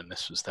with them, and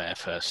this was their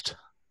first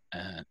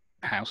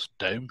house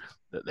dome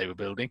that they were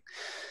building.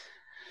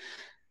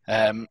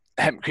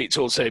 Hempcrete's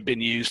also been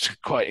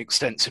used quite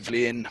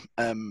extensively in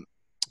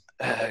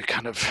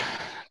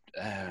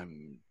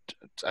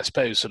I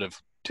suppose sort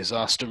of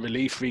disaster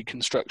relief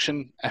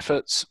reconstruction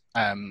efforts.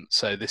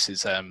 So this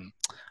is a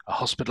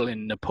hospital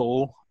in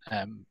Nepal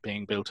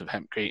being built of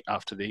hempcrete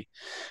after the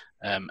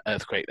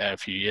earthquake there a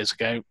few years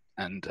ago,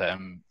 and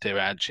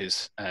INTBAU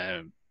is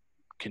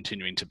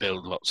continuing to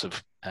build lots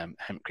of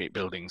hempcrete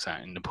buildings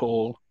out in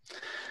Nepal.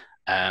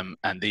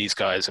 And these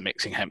guys are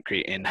mixing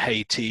hempcrete in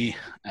Haiti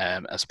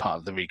as part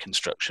of the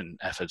reconstruction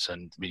efforts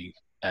and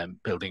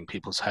building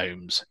people's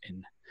homes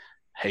in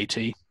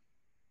Haiti.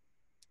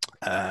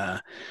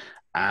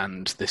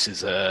 and this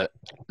is a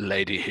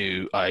lady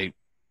who I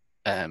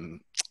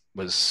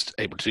was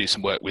able to do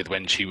some work with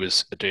when she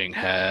was doing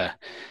her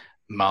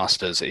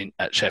master's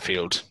at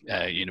Sheffield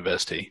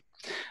University.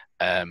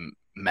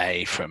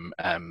 May from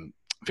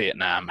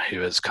Vietnam, who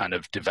has kind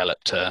of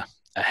developed a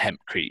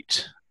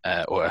hempcrete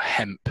or a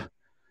hemp.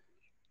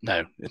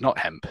 No, it's not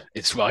hemp.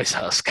 It's rice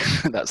husk.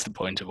 That's the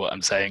point of what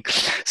I'm saying.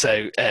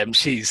 So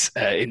she's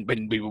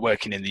when we were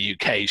working in the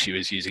UK, she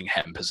was using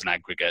hemp as an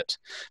aggregate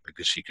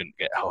because she couldn't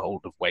get a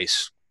hold of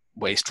waste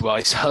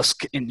rice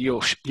husk in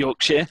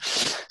Yorkshire.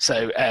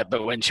 So,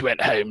 but when she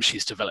went home,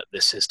 she's developed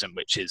this system,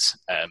 which is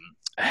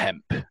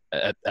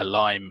a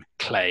lime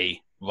clay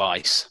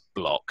rice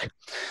block.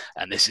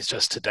 And this is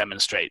just to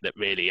demonstrate that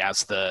really,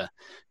 as the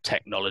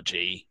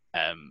technology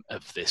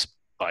of this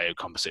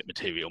biocomposite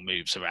material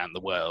moves around the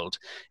world,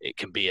 it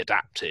can be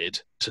adapted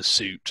to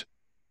suit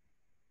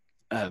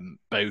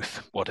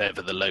both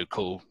whatever the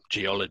local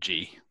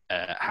geology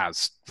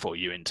has for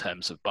you in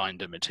terms of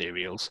binder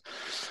materials,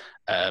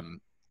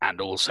 and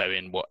also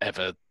in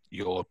whatever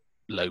your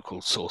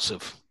local source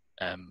of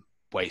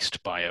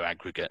waste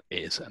bioaggregate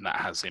is. And that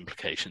has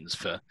implications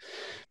for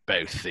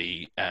both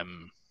the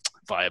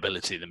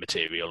viability of the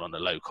material on a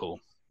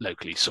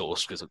locally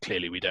sourced, because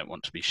clearly we don't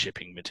want to be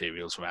shipping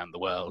materials around the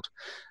world.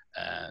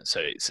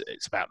 So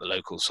it's about the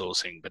local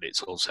sourcing, but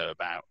it's also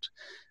about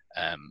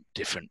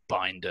different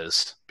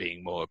binders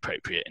being more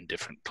appropriate in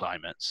different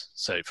climates.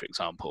 So, for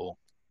example,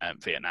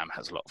 Vietnam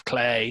has a lot of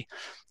clay.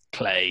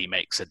 Clay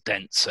makes a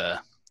denser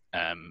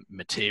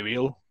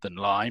material than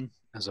lime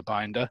as a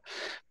binder,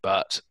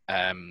 but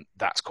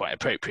that's quite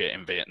appropriate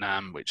in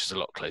Vietnam, which is a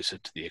lot closer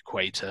to the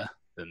equator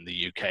than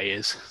the UK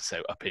is.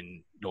 So up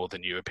in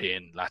Northern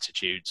European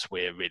latitudes,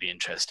 we're really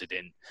interested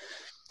in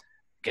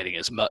getting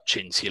as much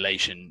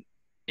insulation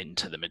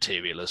into the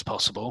material as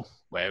possible,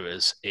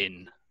 whereas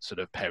in sort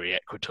of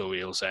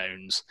peri-equatorial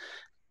zones,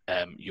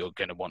 you're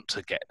going to want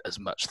to get as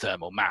much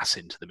thermal mass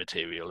into the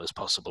material as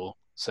possible,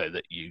 so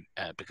that you,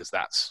 because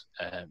that's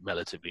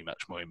relatively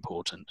much more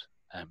important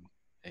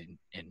in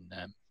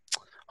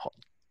hot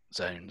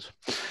zones.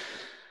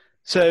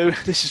 So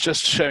this is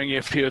just showing you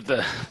a few of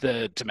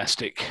the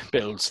domestic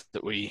builds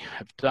that we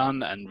have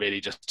done, and really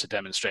just to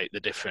demonstrate the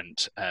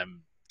different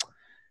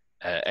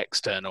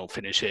external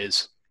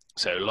finishes.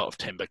 So a lot of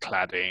timber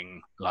cladding,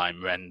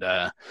 lime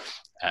render,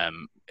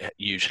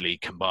 usually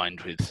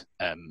combined with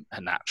a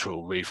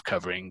natural roof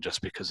covering,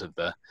 just because of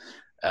the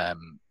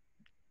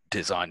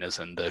designers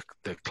and the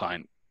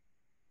client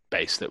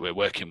base that we're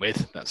working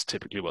with. That's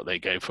typically what they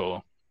go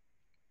for.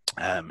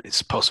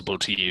 It's possible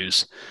to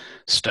use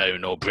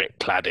stone or brick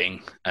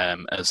cladding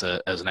as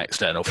an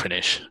external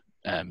finish,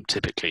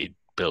 typically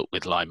built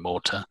with lime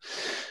mortar,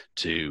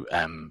 to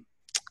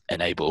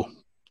enable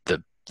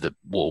the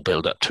wall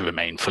build-up to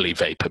remain fully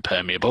vapor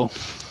permeable.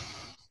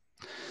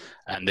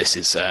 And this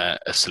is a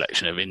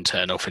selection of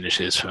internal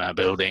finishes from our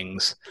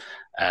buildings.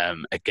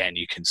 Again,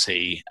 you can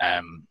see,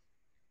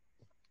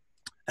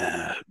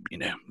 the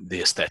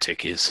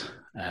aesthetic is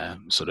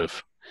sort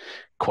of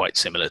quite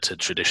similar to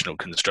traditional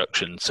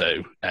construction.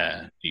 So,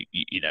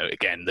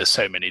 again, there's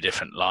so many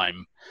different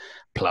lime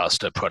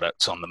plaster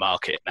products on the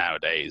market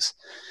nowadays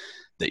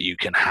that you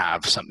can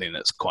have something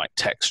that's quite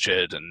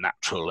textured and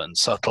natural and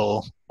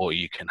subtle, or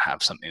you can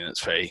have something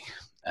that's very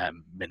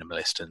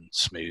minimalist and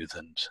smooth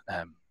and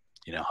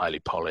highly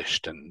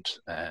polished and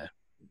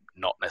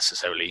not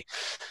necessarily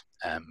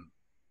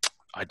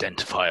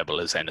identifiable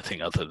as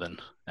anything other than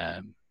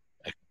a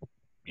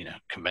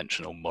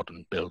conventional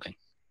modern building.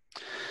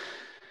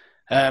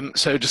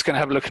 So just going to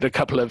have a look at a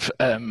couple of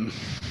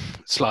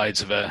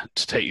slides to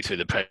take you through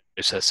the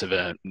process of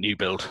a new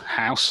build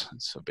house.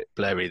 It's a bit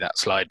blurry, that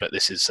slide, but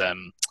this is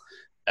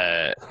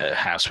a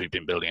house we've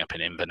been building up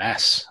in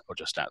Inverness, or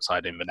just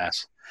outside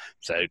Inverness.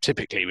 So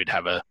typically we'd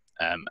have an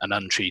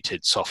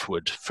untreated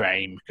softwood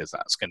frame, because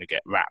that's going to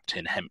get wrapped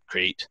in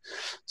hempcrete.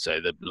 So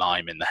the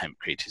lime in the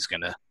hempcrete is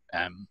going to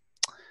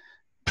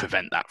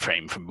prevent that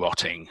frame from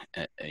rotting,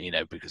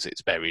 because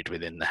it's buried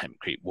within the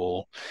hempcrete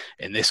wall.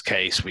 In this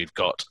case, we've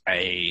got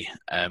a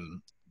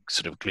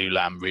sort of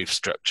glulam roof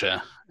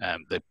structure.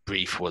 The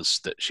brief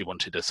was that she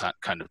wanted us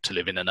kind of to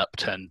live in an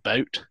upturned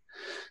boat.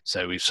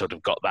 So we've sort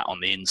of got that on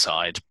the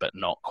inside, but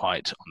not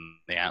quite on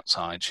the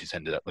outside. She's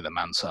ended up with a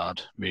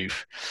mansard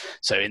roof.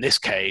 So in this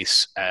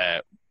case,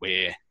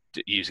 we're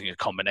using a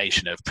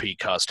combination of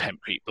precast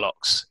hempcrete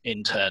blocks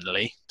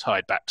internally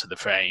tied back to the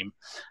frame,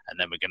 and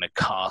then we're going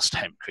to cast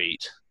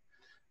hempcrete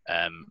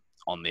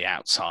on the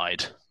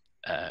outside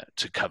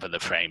to cover the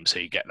frame, so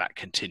you get that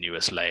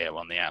continuous layer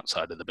on the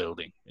outside of the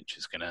building, which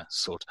is going to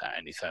sort out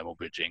any thermal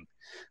bridging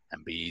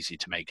and be easy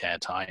to make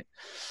airtight.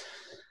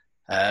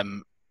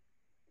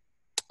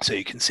 So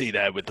you can see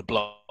there with the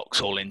blocks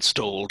all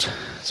installed.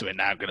 So we're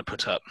now going to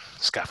put up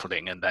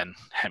scaffolding and then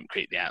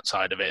hempcrete the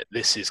outside of it.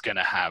 This is going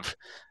to have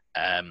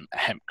a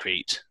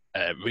hempcrete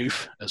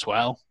roof as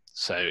well.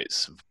 So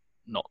it's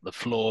not the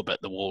floor,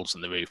 but the walls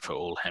and the roof are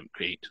all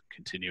hempcrete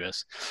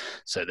continuous.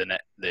 So the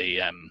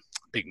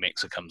big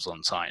mixer comes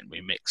on site, and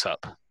we mix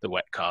up the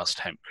wet cast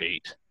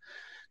hempcrete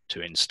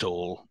to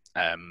install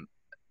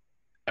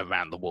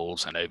around the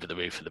walls and over the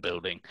roof of the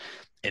building.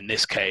 In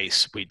this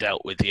case, we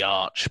dealt with the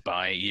arch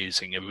by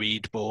using a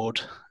reed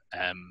board,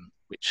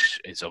 which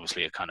is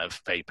obviously a kind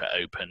of vapor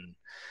open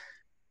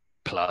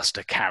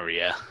plaster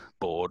carrier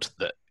board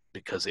that,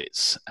 because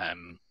it's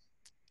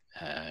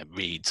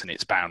reeds and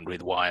it's bound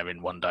with wire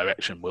in one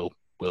direction,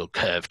 will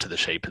curve to the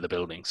shape of the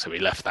building. So we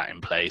left that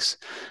in place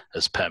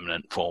as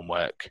permanent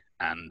formwork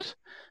and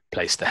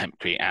placed the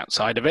hempcrete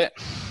outside of it.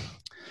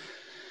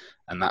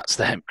 And that's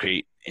the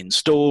hempcrete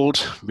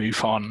installed,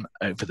 roof on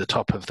over the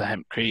top of the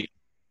hempcrete,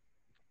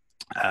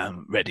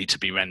 ready to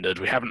be rendered.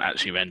 We haven't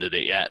actually rendered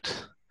it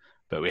yet,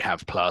 but we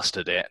have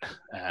plastered it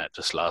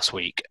just last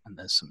week, and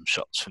there's some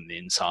shots from the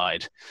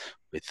inside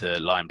with the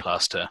lime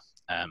plaster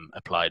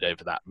applied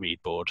over that reed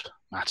board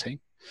matting.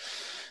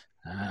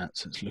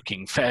 So it's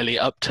looking fairly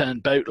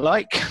upturned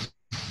boat-like.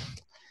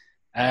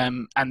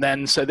 And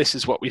then, so this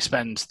is what we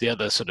spend the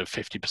other sort of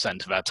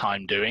 50% of our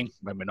time doing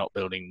when we're not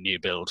building new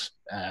build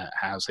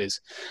houses.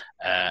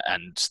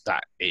 And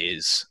that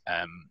is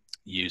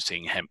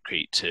using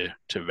hempcrete to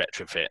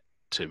retrofit,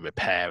 to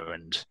repair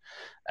and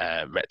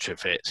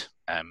retrofit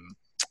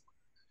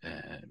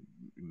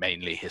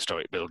mainly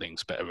historic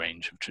buildings, but a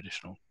range of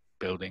traditional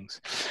buildings.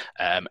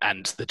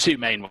 And the two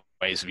main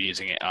ways of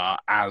using it are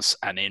as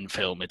an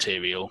infill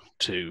material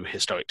to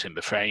historic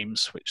timber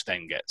frames, which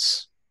then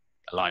gets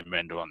a lime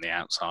render on the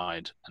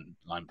outside and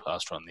lime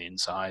plaster on the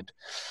inside,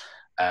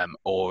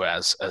 or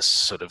as a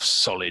sort of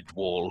solid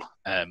wall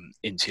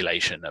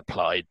insulation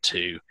applied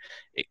to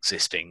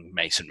existing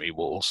masonry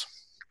walls.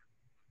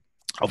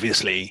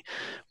 Obviously,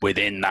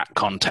 within that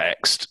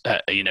context,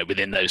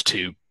 within those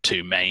two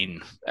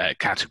main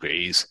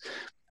categories,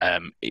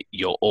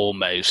 you're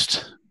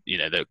almost,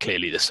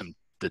 clearly there's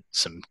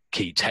some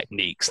key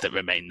techniques that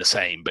remain the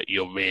same, but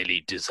you're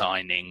really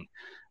designing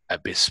a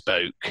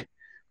bespoke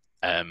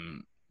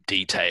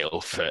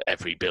detail for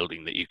every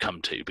building that you come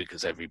to,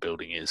 because every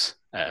building is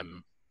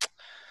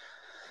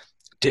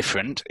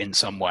different in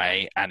some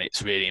way, and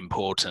it's really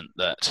important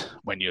that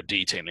when you're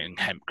detailing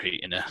hempcrete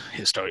in a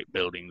historic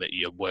building, that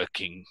you're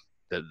working,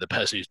 the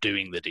person who's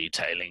doing the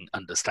detailing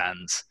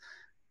understands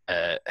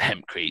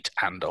hempcrete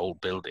and old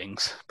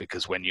buildings,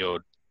 because when you're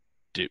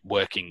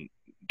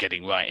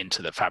getting right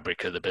into the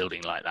fabric of the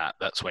building like that,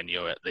 that's when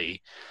you're at the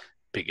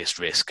biggest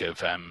risk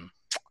of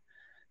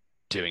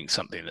doing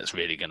something that's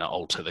really going to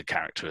alter the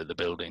character of the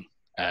building.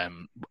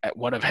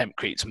 One of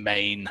hempcrete's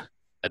main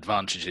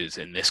advantages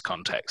in this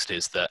context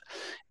is that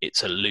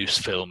it's a loose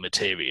fill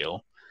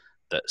material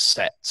that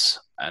sets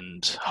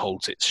and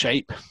holds its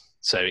shape.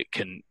 So it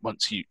can,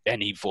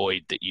 any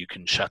void that you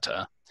can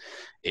shutter,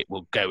 it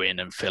will go in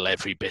and fill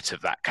every bit of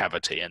that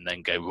cavity and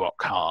then go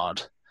rock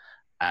hard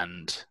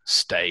and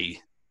stay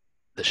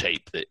the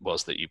shape that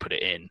you put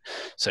it in.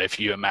 So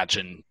if you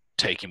imagine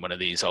taking one of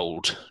these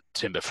old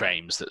timber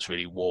frames that's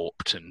really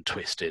warped and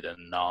twisted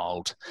and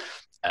gnarled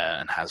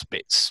and has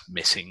bits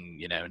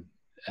missing,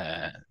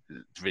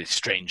 really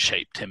strange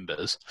shaped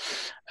timbers,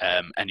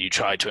 and you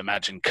try to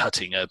imagine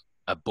cutting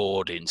a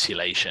board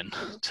insulation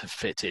to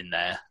fit in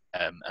there,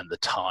 and the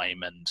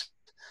time and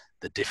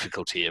the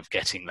difficulty of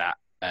getting that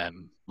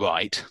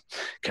right,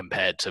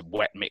 compared to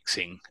wet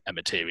mixing a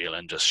material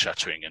and just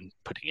shuttering and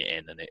putting it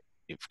in, and it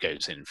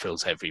goes in,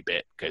 fills every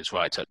bit, goes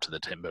right up to the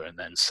timber and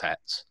then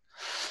sets.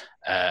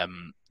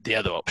 The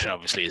other option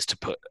obviously is to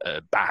put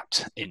a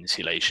batt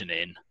insulation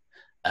in,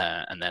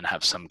 and then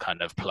have some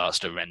kind of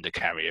plaster render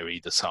carrier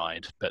either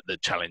side. But the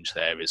challenge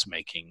there is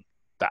making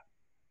that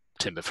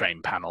timber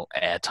frame panel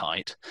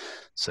airtight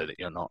so that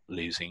you're not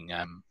losing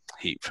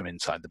heat from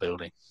inside the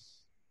building.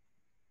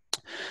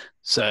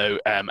 So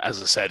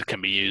as I said, it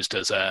can be used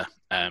as a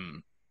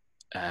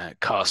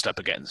cast up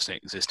against an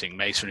existing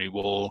masonry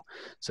wall.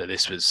 So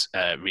this was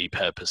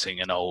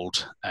repurposing an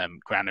old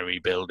granary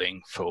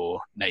building for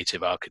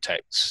Native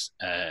Architects'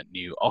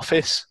 new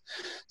office.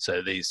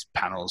 So these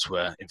panels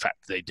were, in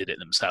fact, they did it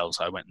themselves.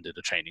 I went and did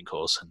a training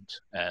course,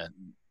 and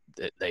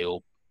they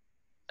all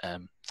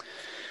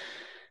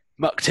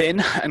mucked in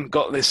and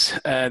got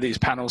these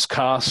panels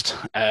cast.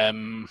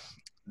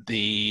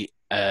 The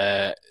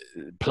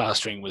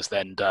plastering was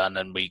then done,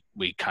 and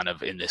we kind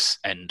of, in this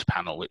end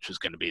panel, which was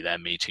going to be their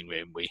meeting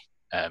room, we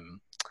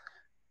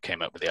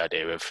came up with the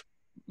idea of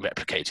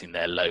replicating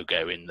their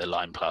logo in the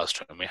lime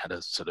plaster, and we had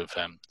a sort of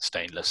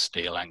stainless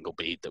steel angle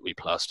bead that we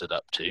plastered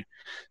up to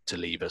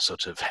leave a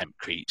sort of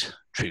hempcrete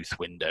truth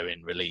window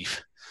in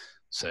relief,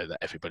 so that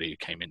everybody who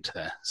came into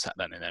there, sat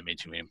down in their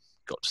meeting room,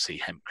 got to see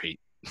hempcrete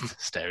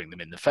staring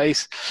them in the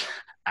face.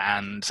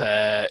 And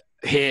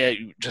here,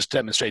 just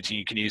demonstrating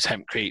you can use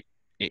hempcrete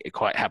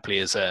quite happily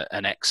as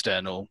an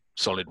external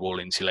solid wall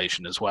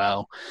insulation as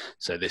well.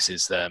 So this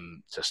is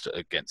just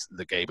against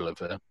the gable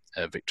of a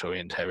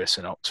Victorian terrace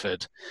in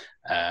Oxford.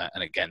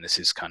 And again, this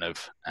is kind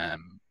of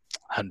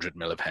 100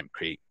 mil of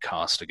hempcrete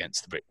cast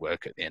against the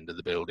brickwork at the end of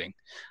the building.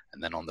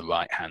 And then on the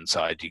right-hand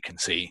side, you can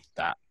see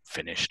that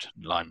finished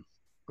lime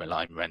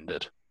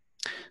rendered,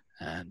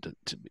 and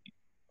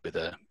with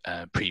a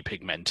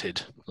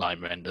pre-pigmented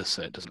lime render,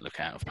 so it doesn't look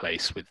out of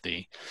place with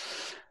the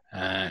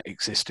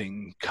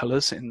existing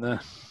colours in the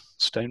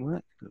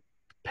stonework,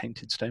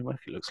 painted stonework,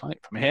 it looks like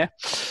from here.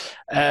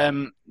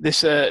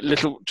 This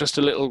just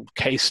a little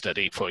case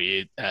study for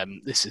you.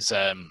 This is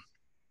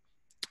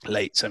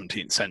late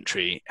 17th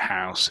century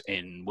house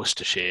in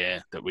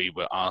Worcestershire that we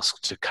were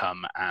asked to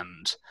come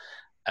and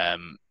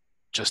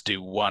just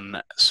do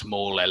one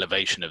small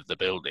elevation of the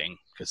building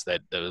because there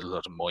was a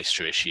lot of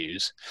moisture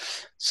issues.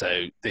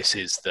 So this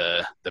is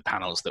the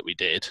panels that we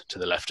did to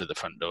the left of the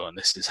front door, and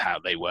this is how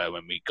they were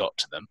when we got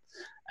to them.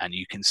 And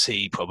you can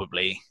see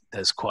probably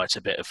there's quite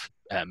a bit of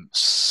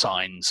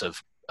signs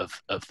of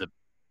the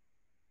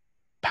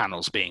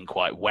panels being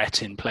quite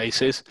wet in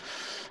places.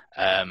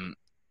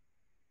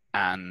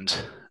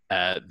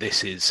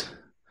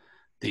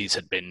 These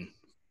had been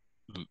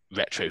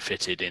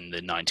retrofitted in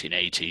the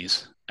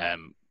 1980s,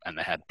 and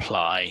they had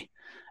ply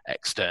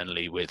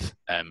externally with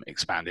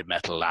expanded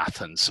metal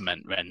lath and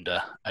cement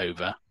render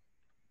over,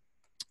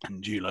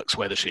 and Dulux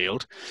weather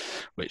shield,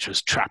 which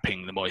was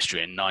trapping the moisture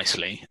in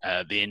nicely.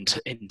 The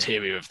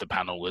interior of the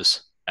panel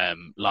was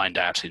lined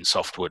out in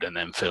softwood and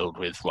then filled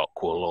with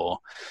rock wool or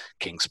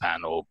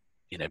kingspan or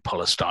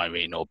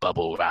polystyrene or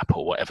bubble wrap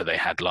or whatever they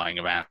had lying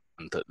around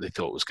that they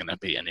thought was going to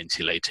be an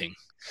insulating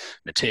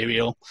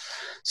material.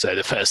 So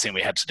the first thing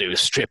we had to do is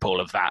strip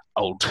all of that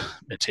old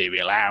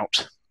material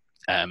out,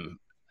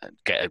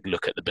 get a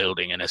look at the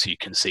building, and as you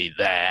can see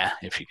there,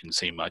 if you can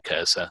see my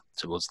cursor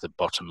towards the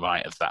bottom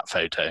right of that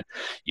photo,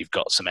 you've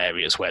got some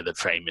areas where the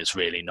frame is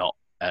really not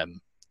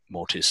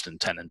mortised and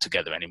tenon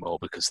together anymore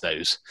because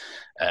those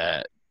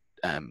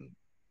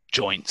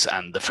joints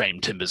and the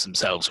frame timbers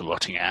themselves are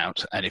rotting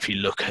out. And if you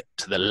look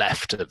to the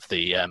left of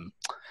the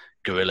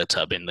gorilla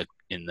tub in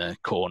the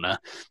corner,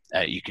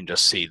 you can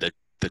just see the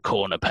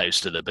corner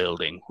post of the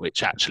building,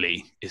 which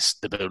actually is,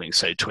 the building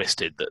so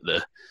twisted that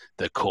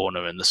the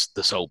corner and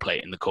the sole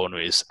plate in the corner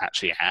is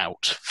actually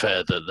out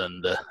further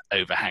than the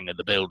overhang of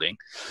the building.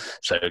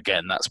 So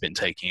again, that's been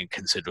taking a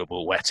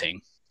considerable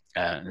wetting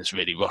and it's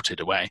really rotted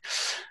away.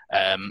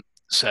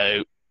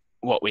 So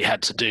what we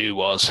had to do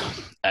was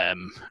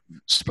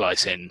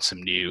splice in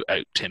some new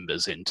oak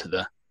timbers into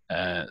the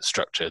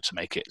structure to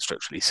make it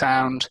structurally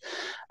sound,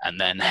 and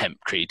then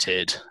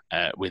hempcreted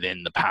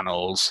within the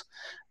panels.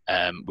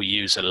 We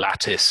use a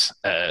lattice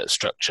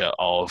structure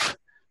of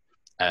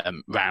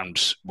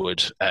round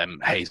wood,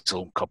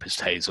 hazel,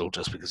 coppiced hazel,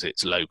 just because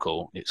it's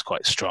local, it's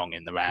quite strong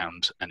in the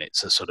round, and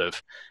it's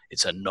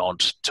a nod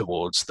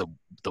towards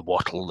the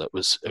wattle that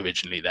was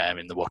originally there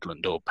in the wattle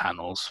and door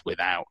panels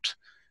without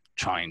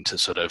trying to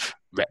sort of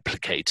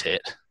replicate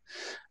it.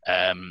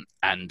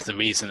 And the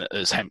reason that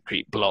there's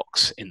hempcrete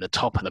blocks in the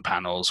top of the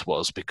panels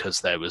was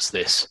because there was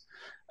this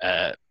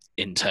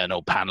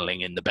internal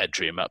paneling in the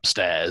bedroom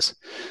upstairs,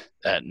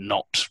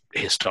 not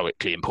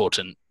historically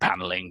important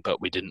paneling,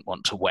 but we didn't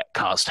want to wet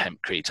cast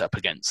hempcrete up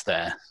against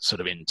their sort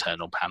of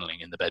internal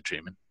paneling in the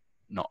bedroom and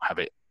not have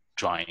it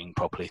drying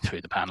properly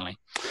through the paneling.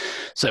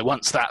 So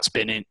once that's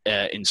been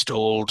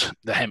installed,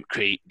 the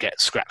hempcrete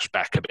gets scratched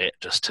back a bit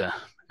just to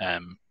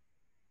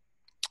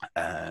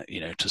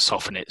to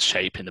soften its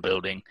shape in the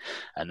building,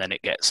 and then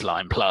it gets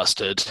lime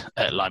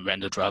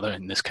rendered rather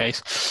in this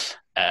case,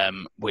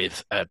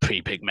 with a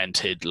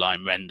pre-pigmented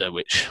lime render,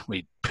 which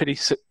we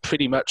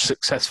pretty much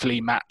successfully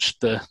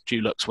matched the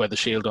Dulux weather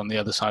shield on the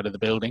other side of the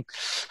building.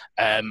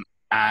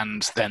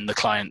 And then the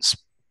clients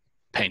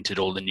painted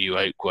all the new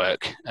oak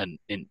work and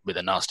with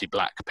a nasty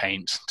black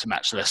paint to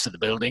match the rest of the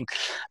building.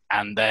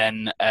 And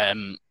then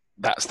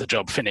that's the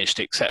job finished,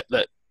 except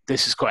that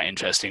this is quite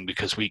interesting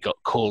because we got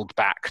called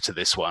back to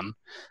this one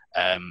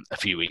a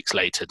few weeks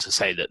later to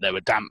say that there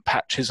were damp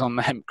patches on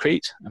the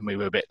hempcrete, and we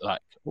were a bit like,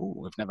 oh,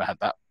 we've never had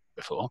that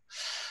before.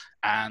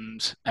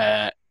 And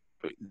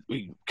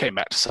we came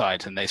back to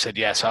site and they said,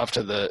 yes,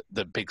 after the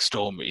big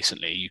storm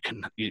recently,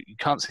 you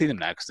can't see them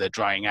now because they're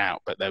drying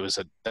out, but there was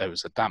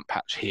a damp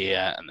patch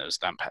here, and there was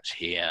a damp patch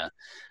here,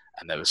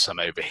 and there was some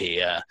over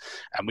here,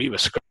 and we were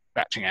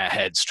scratching our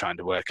heads trying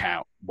to work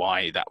out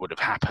why that would have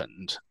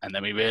happened. And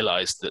then we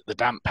realized that the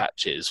damp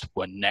patches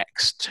were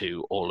next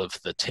to all of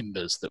the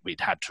timbers that we'd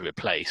had to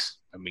replace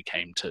when we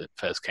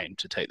first came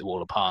to take the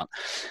wall apart.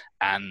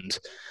 And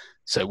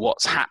so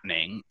what's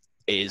happening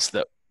is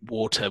that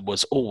water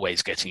was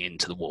always getting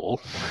into the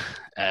wall,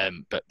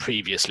 but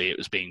previously it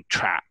was being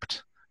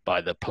trapped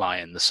by the ply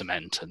and the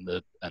cement and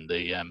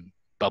the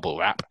bubble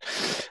wrap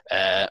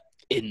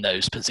in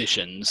those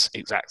positions,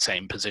 exact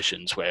same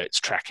positions where it's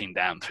tracking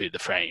down through the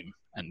frame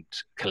and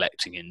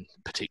collecting in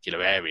a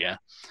particular area.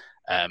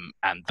 And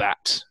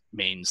that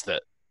means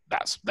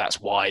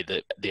that's why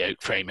the oak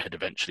frame had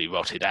eventually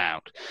rotted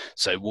out.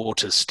 So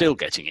water's still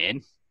getting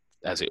in,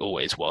 as it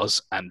always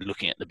was. And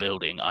looking at the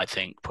building, I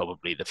think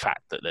probably the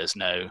fact that there's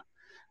no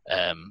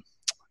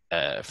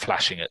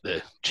flashing at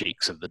the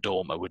cheeks of the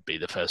dormer would be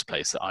the first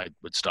place that I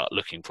would start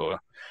looking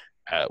for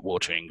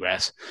water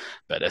ingress.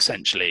 But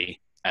essentially,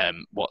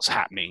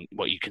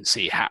 what you can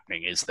see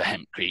happening is the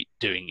hempcrete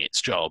doing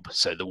its job.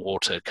 So the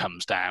water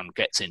comes down,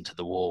 gets into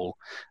the wall,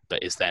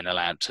 but is then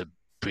allowed to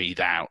breathe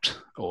out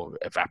or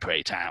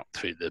evaporate out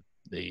through the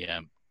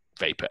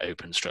vapor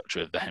open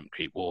structure of the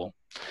hempcrete wall.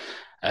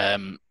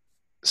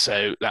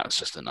 So that's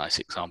just a nice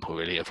example,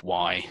 really, of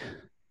why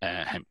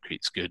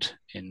hempcrete's good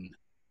in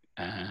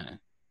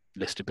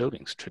listed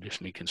buildings,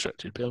 traditionally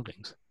constructed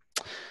buildings.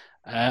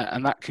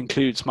 And that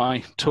concludes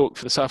my talk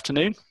for this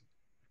afternoon.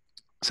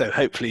 So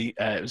hopefully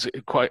it was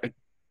quite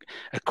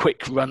a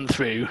quick run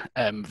through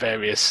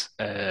various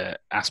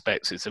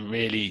aspects. It's a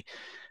really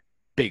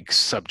big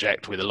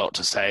subject with a lot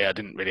to say. I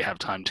didn't really have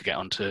time to get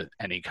onto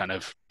any kind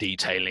of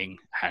detailing,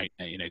 how,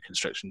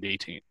 construction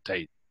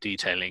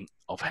detailing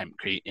of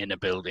hempcrete in a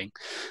building.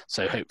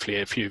 So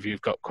hopefully a few of you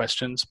have got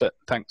questions, but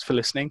thanks for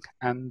listening,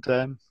 and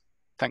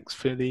thanks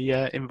for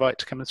the invite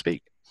to come and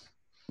speak.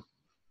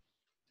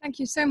 Thank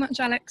you so much,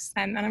 Alex.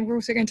 And I'm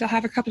also going to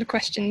have a couple of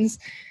questions.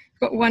 I've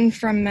got one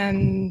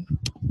from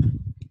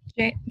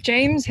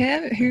James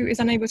here, who is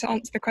unable to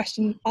ask the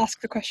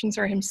question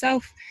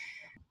himself.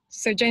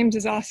 So James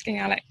is asking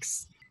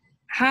Alex,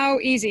 how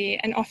easy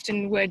and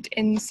often would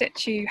in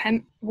situ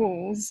hemp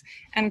walls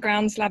and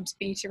ground slabs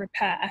be to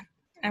repair?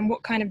 And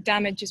what kind of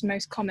damage is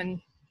most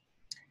common?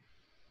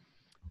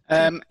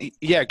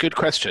 Yeah, good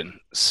question.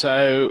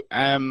 So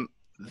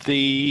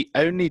the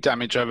only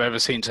damage I've ever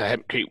seen to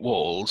hempcrete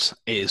walls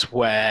is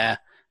where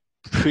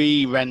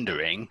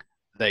pre-rendering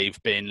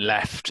they've been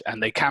left,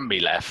 and they can be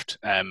left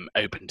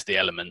open to the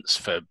elements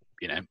for,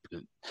 it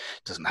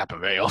doesn't happen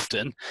very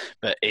often,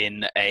 but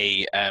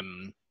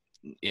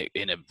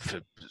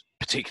for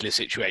particular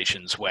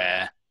situations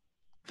where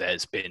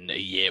there's been a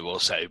year or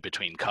so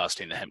between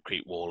casting the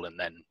hempcrete wall and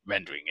then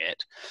rendering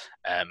it,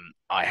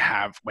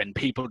 when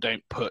people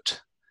don't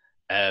put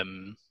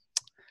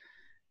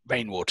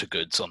rainwater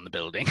goods on the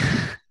building,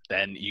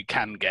 then you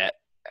can get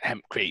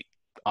hempcrete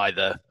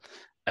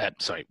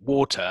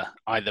water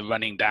either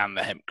running down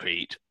the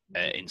hempcrete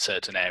in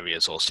certain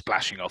areas or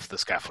splashing off the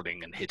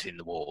scaffolding and hitting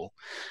the wall.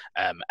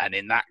 And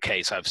in that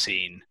case, I've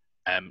seen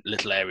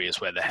little areas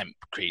where the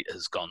hempcrete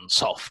has gone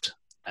soft,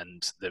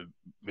 and the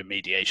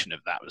remediation of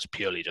that was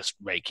purely just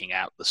raking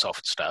out the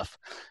soft stuff,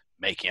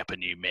 making up a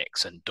new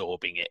mix and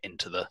daubing it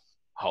into the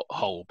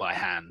hole by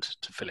hand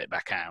to fill it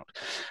back out.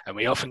 And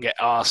we often get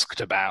asked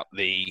about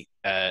the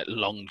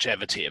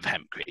longevity of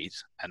hempcrete,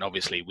 and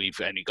obviously we've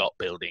only got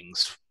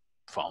buildings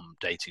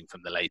dating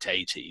from the late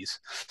 80s,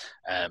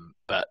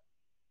 but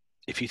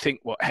if you think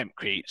what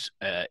hempcrete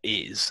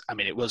is, I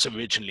mean, it was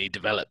originally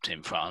developed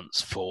in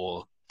France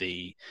for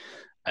the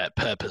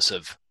purpose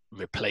of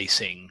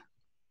replacing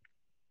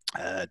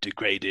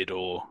degraded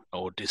or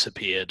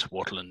disappeared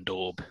wattle and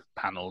daub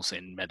panels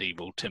in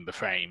medieval timber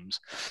frames,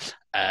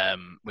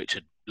 which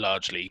had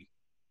largely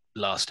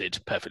lasted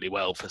perfectly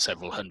well for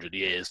several hundred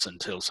years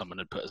until someone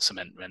had put a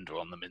cement render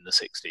on them in the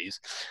 60s.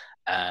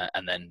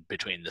 And then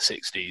between the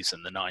 60s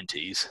and the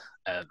 90s,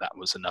 that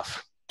was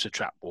enough to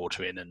trap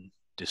water in and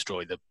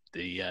destroy the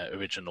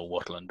original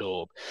wattle and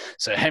daub.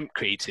 So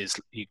hempcrete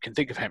you can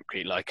think of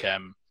hempcrete like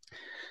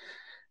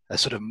a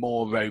sort of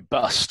more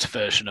robust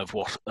version of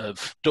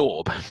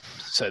daub.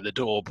 So the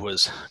daub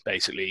was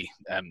basically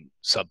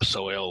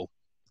subsoil,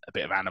 a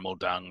bit of animal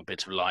dung, a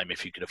bit of lime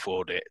if you could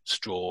afford it,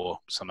 straw,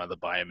 some other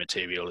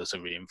biomaterial as a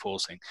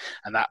reinforcing,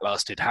 and that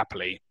lasted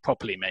happily,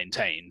 properly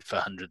maintained for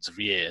hundreds of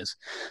years.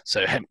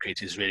 So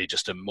hempcrete is really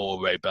just a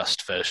more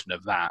robust version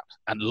of that.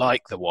 And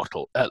like the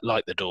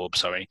daub,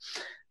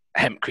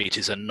 hempcrete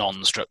is a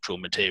non-structural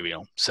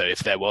material. So if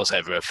there was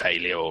ever a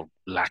failure or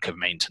lack of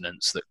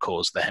maintenance that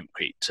caused the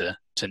hempcrete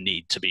to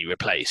need to be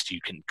replaced, you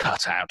can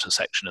cut out a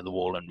section of the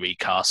wall and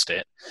recast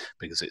it,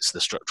 because it's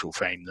the structural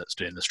frame that's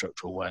doing the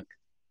structural work.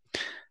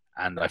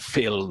 And I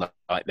feel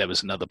like there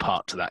was another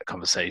part to that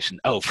conversation.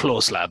 Oh,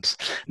 floor slabs.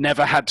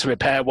 Never had to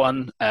repair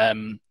one.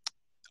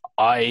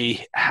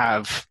 I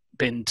have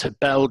been to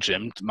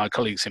Belgium. My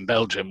colleagues in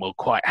Belgium will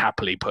quite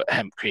happily put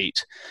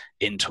hempcrete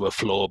into a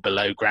floor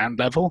below ground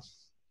level.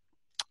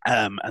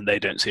 And they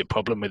don't see a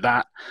problem with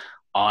that.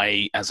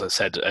 As I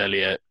said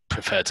earlier,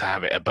 prefer to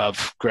have it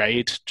above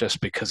grade just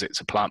because it's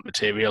a plant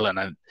material, and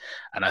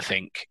I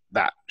think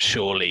that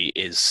surely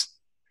is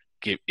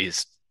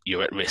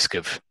you're at risk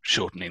of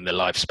shortening the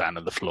lifespan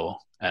of the floor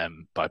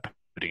by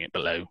putting it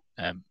below.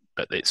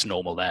 But it's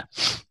normal there,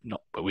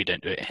 but we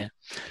don't do it here.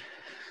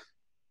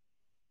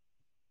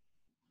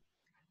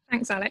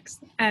 Thanks, Alex.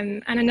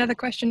 And another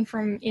question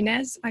from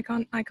Inez. I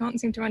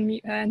can't seem to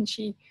unmute her, and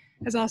she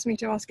has asked me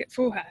to ask it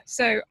for her.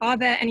 So, are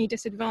there any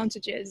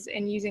disadvantages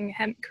in using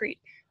hempcrete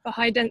for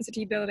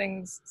high-density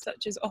buildings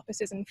such as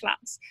offices and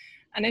flats?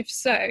 And if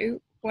so,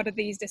 what are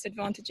these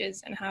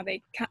disadvantages, and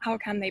how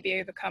can they be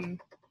overcome?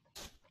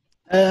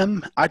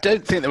 I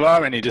don't think there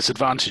are any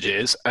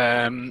disadvantages.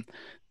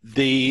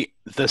 The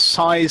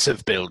size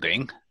of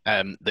building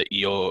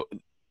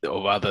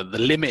or rather the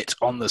limit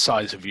on the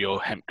size of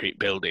your hempcrete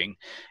building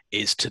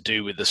is to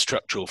do with the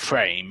structural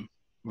frame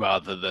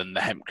rather than the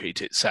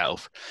hempcrete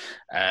itself.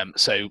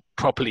 So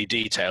properly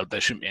detailed,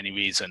 there shouldn't be any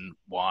reason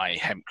why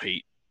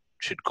hempcrete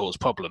should cause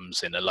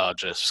problems in a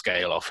larger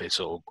scale office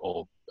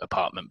or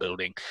apartment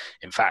building.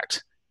 In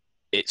fact,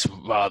 it's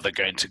rather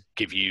going to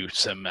give you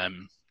some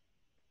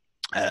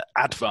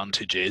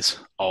advantages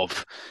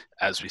of,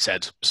 as we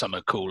said,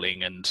 summer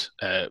cooling and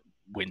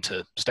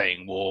winter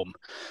staying warm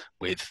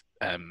with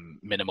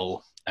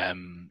minimal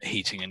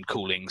heating and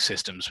cooling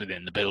systems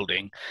within the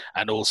building,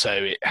 and also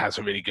it has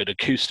a really good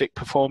acoustic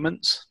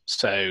performance.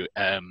 So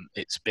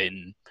it's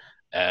been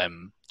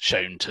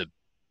shown to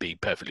be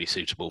perfectly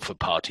suitable for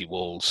party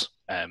walls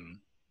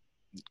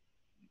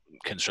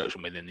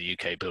construction within the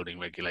UK building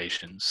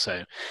regulations.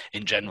 So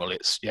in general,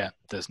 it's,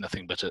 there's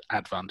nothing but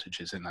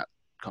advantages in that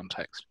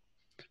context.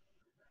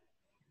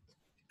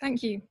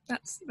 Thank you.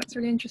 That's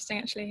really interesting,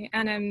 actually,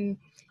 and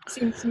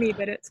seems to me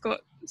that it's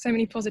got so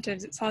many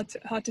positives. It's hard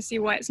to see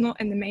why it's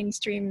not in the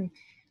mainstream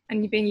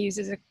and being used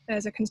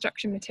as a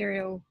construction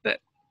material.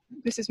 But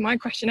this is my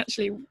question,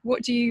 actually.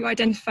 What do you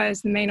identify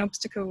as the main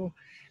obstacle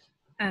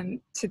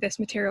to this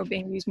material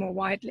being used more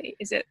widely?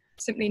 Is it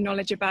simply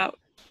knowledge about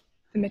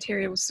the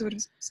material's sort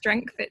of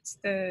strength? It's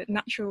the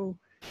natural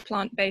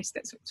plant base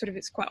that's sort of,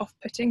 it's quite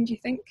off-putting, do you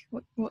think?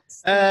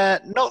 What's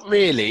not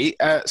really.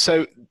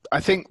 So I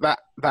think that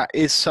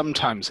is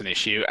sometimes an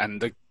issue, and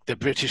the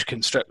British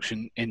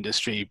construction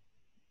industry,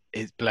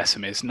 bless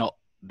them, is not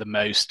the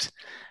most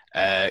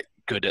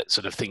good at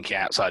sort of thinking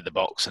outside the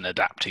box and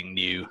adapting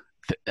new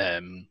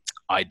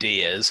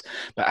ideas.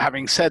 But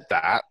having said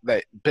that,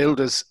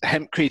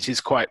 Hempcrete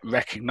is quite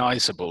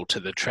recognizable to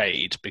the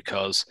trade,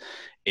 because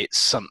it's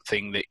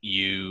something that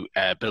you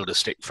build a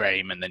stick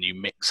frame and then you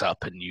mix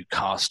up and you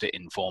cast it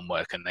in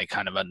formwork, and they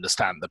kind of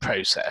understand the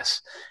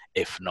process,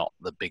 if not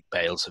the big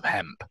bales of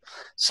hemp.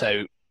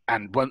 So,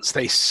 and once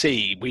they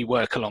see, we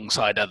work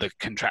alongside other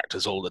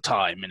contractors all the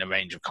time in a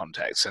range of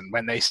contexts, and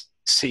when they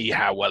see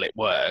how well it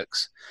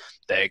works,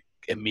 they're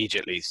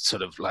immediately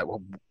sort of like,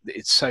 well,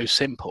 it's so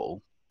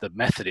simple, the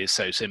method is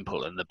so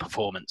simple and the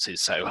performance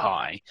is so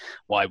high,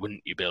 why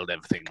wouldn't you build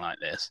everything like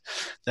this?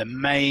 The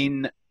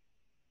main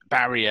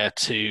barrier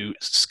to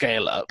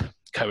scale up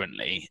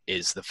currently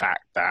is the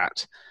fact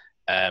that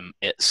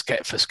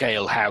for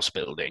scale house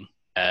building,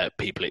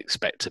 people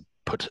expect to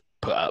put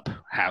up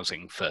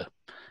housing for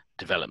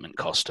development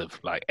cost of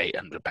like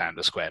 £800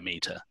 a square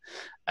metre.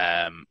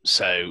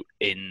 So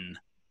in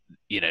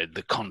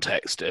the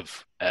context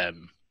of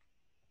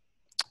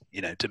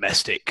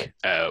domestic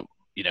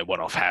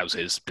one-off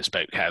houses,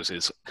 bespoke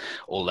houses,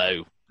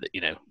 although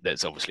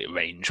there's obviously a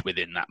range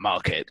within that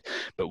market,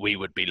 but we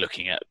would be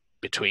looking at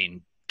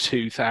between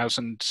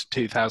 2,000,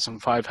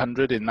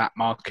 2,500 in that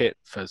market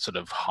for sort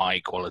of high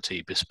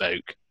quality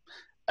bespoke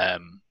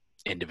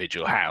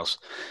individual house.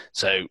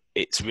 So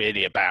it's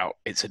really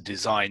it's a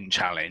design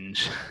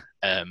challenge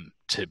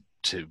to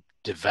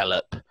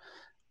develop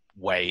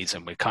ways,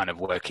 and we're kind of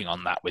working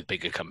on that with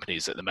bigger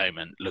companies at the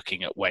moment,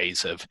 looking at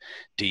ways of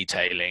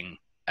detailing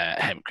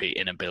hempcrete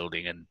in a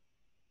building. And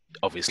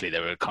obviously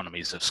there are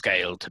economies of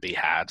scale to be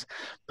had,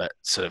 but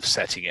sort of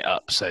setting it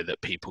up so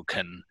that people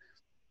can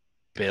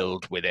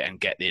build with it and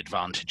get the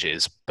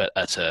advantages, but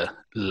at a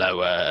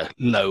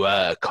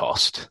lower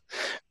cost.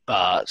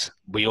 But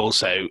we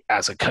also,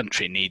 as a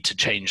country, need to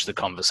change the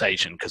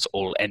conversation, because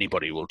all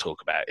anybody will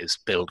talk about is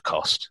build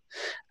cost.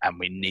 And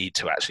we need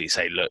to actually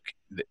say, look,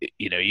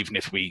 even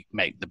if we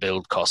make the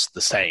build cost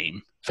the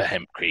same for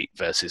hempcrete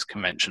versus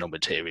conventional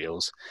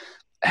materials,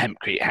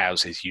 hempcrete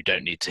houses you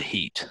don't need to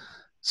heat.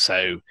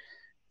 So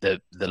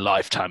the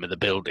lifetime of the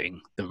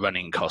building, the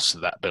running costs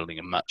of that building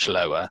are much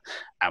lower.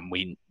 And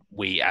we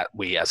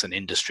as an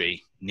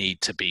industry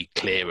need to be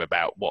clear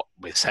about what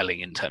we're selling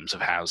in terms of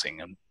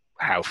housing and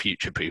how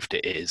future-proofed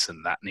it is,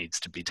 and that needs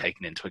to be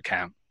taken into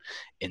account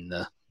in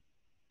the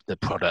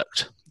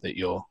product that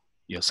you're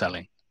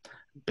selling.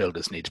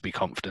 Builders need to be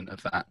confident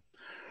of that.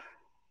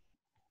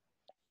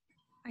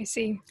 I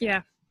see.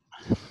 Yeah,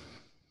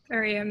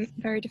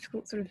 very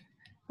difficult sort of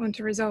one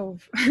to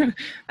resolve.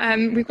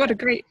 We've got a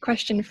great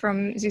question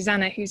from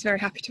Susanna, who's very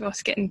happy to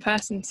ask it in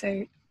person.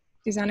 So,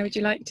 Susanna, would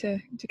you like to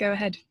go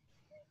ahead?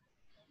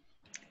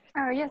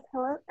 Yes,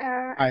 hello.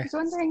 Hi.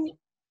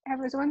 I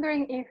was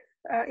wondering if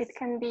it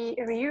can be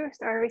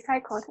reused or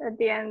recycled at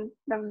the end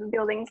of the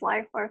building's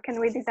life, or can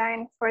we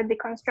design for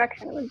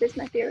deconstruction with this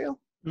material?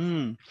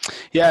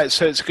 Yeah,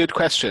 so it's a good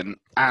question,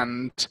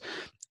 and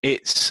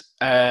it's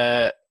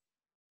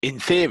in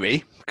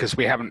theory, because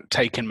we haven't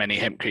taken many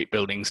hempcrete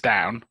buildings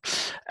down,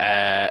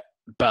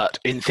 but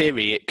in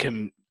theory it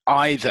can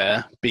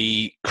either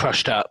be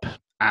crushed up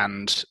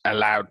and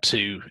allowed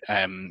to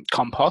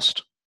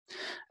compost,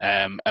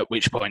 at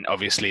which point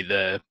obviously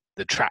the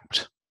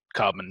trapped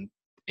carbon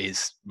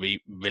is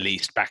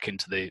released back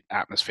into the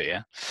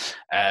atmosphere,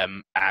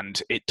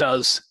 and it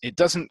doesn't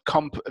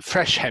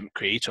fresh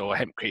hempcrete, or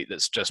hempcrete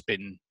that's just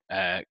been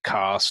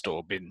cast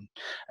or been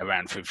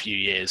around for a few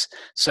years,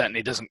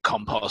 certainly doesn't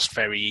compost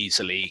very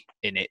easily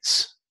in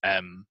its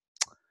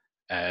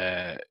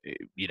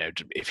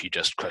if you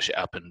just crush it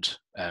up and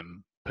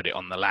put it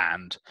on the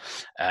land,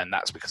 and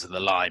that's because of the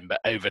lime.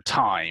 But over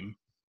time,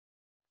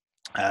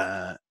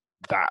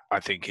 that I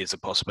think is a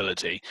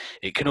possibility.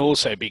 It can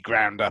also be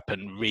ground up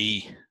and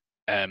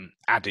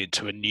added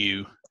to a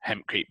new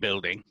hempcrete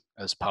building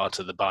as part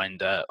of the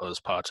binder or as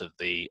part of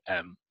the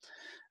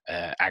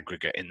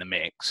aggregate in the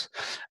mix.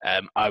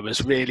 I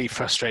was really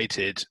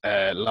frustrated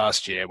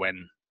last year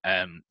when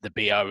the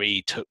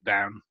BRE took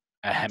down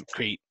a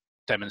hempcrete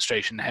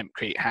demonstration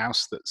Hempcrete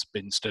house that's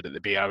been stood at the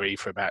BRE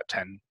for about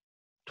 10,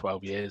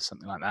 12 years,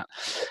 something like that.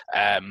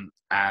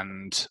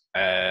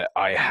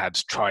 I had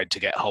tried to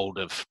get hold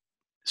of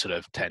sort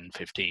of 10,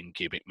 15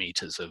 cubic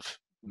meters of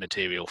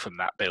material from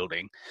that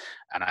building,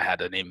 and I had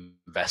an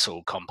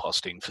in-vessel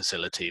composting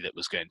facility that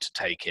was going to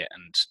take it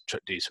and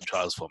do some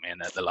trials for me,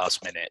 and at the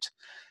last minute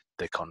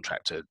the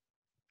contractor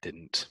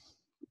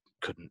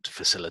couldn't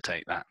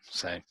facilitate that,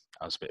 so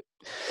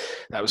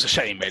that was a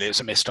shame, really. It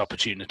was a missed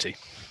opportunity.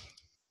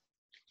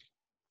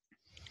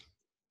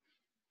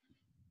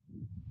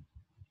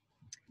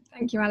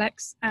 Thank you,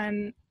 Alex.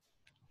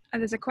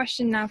 There's a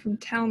question now from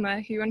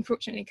Telma, who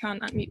unfortunately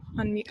can't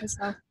unmute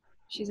herself.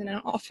 She's in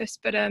an office,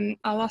 but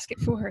I'll ask it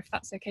for her if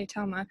that's okay,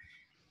 Telma.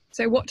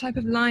 So what type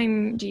of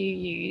lime do you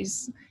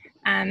use?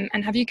 And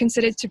have you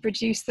considered to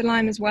produce the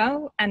lime as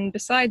well? And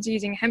besides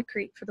using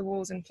hempcrete for the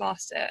walls and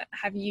plaster,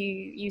 have you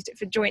used it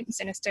for joints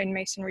in a stone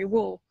masonry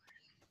wall?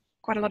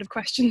 Quite a lot of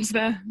questions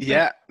there.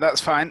 Yeah,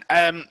 that's fine.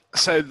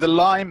 So the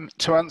lime,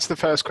 to answer the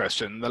first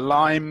question, the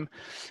lime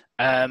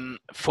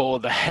for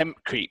the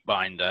hempcrete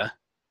binder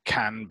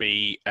can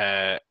be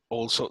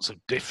all sorts of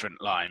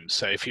different limes.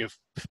 So if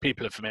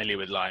people are familiar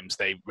with limes,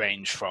 they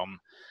range from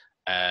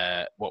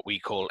what we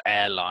call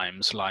air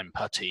limes, lime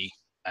putty,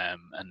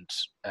 and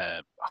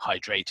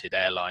hydrated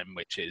air lime,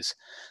 which is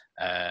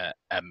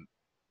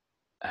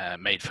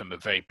made from a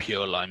very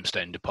pure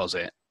limestone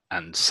deposit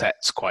and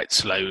sets quite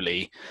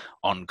slowly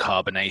on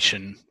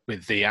carbonation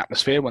with the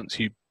atmosphere once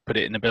you put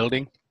it in a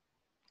building.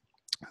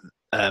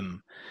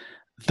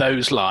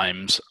 Those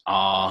limes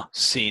are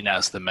seen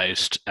as the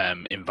most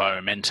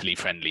environmentally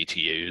friendly to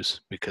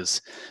use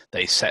because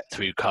they set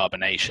through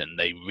carbonation.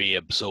 They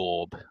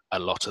reabsorb a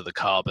lot of the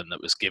carbon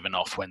that was given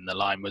off when the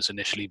lime was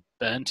initially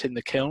burnt in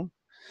the kiln.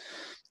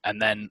 And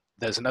then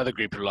there's another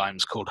group of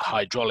limes called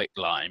hydraulic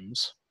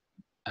limes,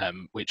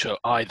 which are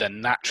either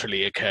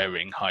naturally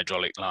occurring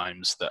hydraulic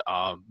limes that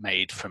are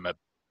made from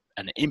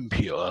an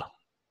impure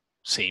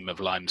seam of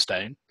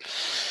limestone,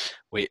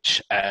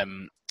 which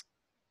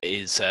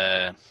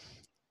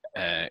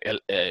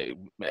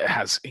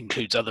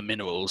includes other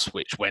minerals,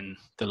 which when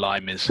the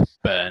lime is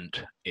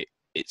burnt,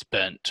 it's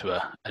burnt to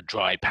a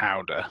dry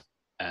powder.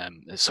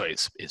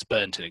 It's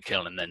burnt in a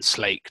kiln and then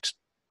slaked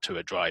to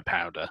a dry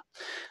powder,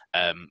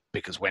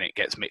 because when it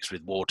gets mixed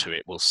with water,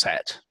 it will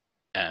set,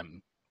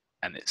 and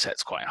it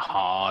sets quite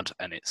hard,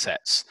 and it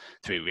sets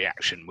through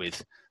reaction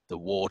with the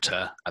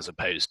water as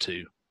opposed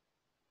to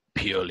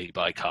purely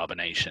by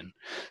carbonation.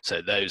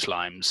 So those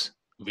limes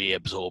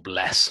reabsorb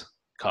less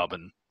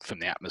carbon from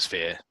the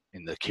atmosphere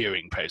in the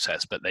curing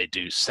process, but they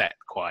do set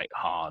quite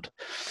hard,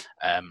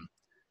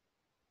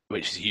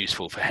 which is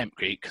useful for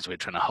hempcrete because we're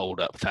trying to hold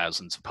up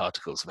thousands of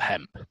particles of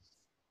hemp.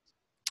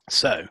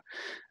 So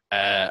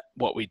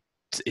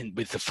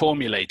with the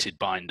formulated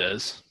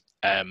binders,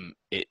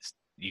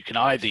 you can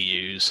either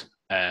use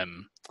a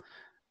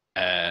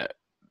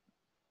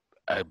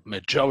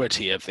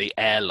majority of the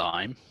air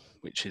lime,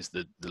 which is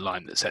the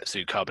lime that sets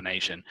through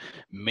carbonation,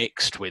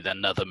 mixed with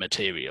another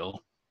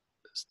material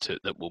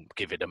that will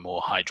give it a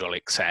more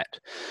hydraulic set.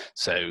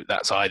 So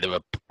that's either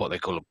what they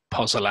call a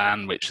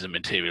pozzolan, which is a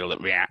material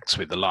that reacts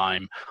with the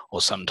lime,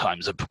 or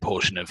sometimes a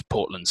proportion of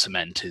Portland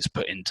cement is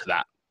put into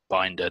that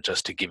binder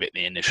just to give it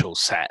the initial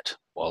set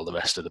while the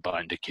rest of the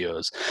binder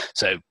cures.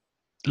 So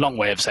long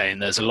way of saying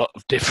there's a lot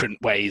of different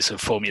ways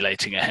of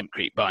formulating a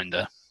hempcrete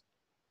binder,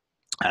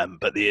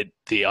 but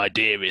the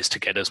idea is to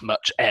get as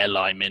much air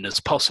lime in as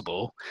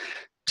possible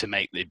to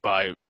make the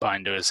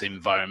binder as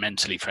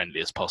environmentally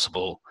friendly as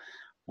possible,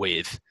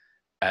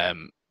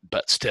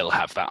 but still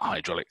have that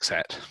hydraulic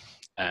set.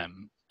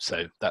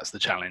 So that's the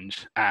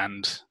challenge.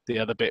 And the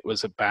other bit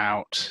was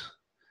about,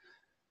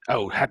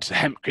 had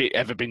hempcrete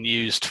ever been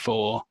used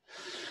for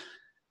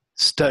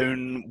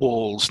stone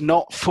walls?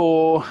 Not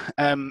for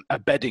a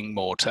bedding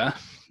mortar,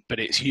 but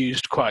it's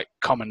used quite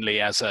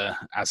commonly as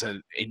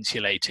an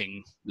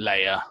insulating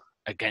layer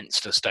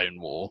against a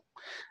stone wall,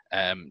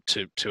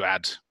 to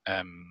add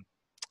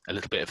a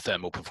little bit of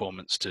thermal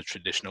performance to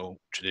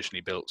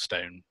traditionally built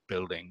stone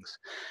buildings.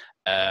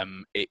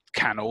 It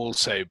can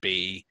also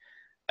be,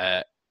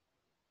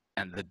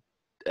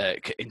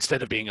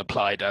 instead of being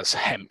applied as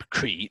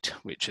hempcrete,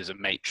 which is a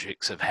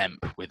matrix of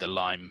hemp with a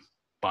lime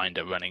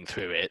binder running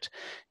through it,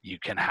 you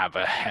can have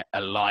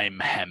a lime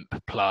hemp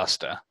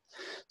plaster.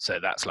 So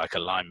that's like a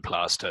lime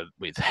plaster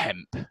with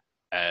hemp,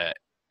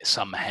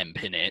 some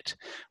hemp in it,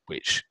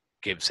 which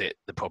gives it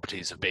the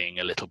properties of being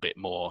a little bit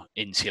more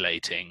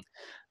insulating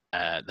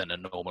than a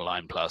normal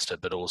lime plaster,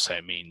 but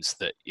also means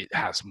that it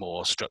has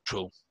more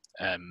structural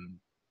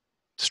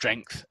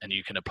strength, and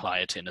you can apply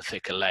it in a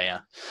thicker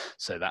layer.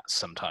 So that's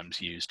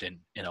sometimes used in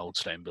old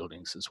stone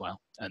buildings as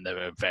well. And there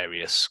are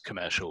various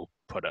commercial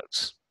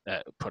products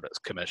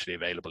commercially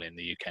available in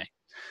the UK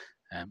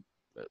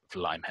for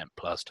lime hemp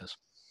plasters.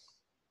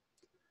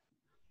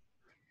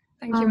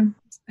 Thank you.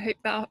 I hope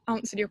that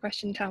answered your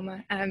question,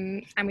 Telma.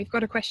 And we've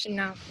got a question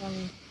now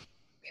from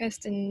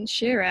Kirsten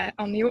Shearer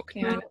on the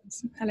Orkney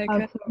Islands. Hello,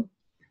 Kirsten.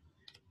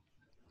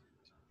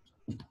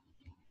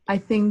 I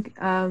think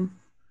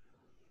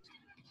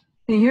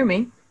Can you hear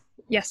me?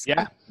 Yes.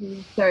 Yeah.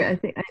 Sorry, I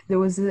think there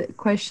was a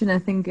question. I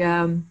think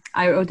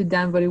I wrote it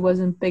down, but it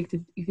wasn't picked.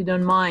 If you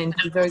don't mind,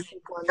 it's a very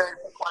quick one.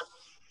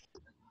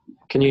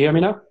 Can you hear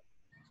me now?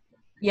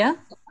 Yeah.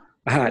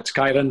 It's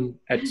Kyron.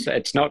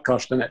 It's not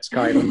Kirsten. It's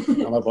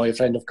Kyron. I'm a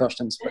boyfriend of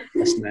Kirsten's, but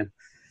listening.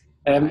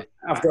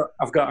 I've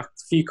got a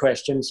few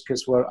questions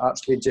because we're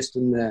actually just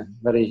in the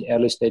very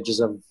early stages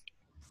of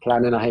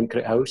planning a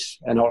Hempcrete house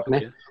in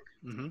Orkney.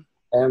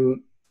 Mm-hmm.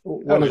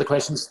 One of the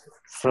questions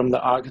from the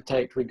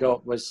architect we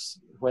got was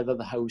whether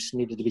the house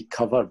needed to be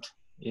covered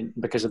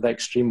because of the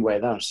extreme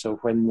weather. So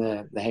when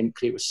the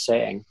Hempcrete was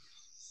setting,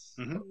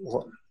 Mm-hmm.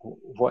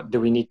 what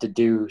do we need to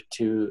do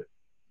to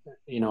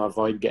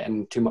avoid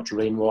getting too much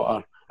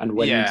rainwater and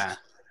wind?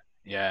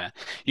 Yeah,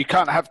 you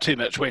can't have too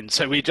much wind.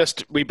 So we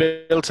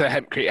built a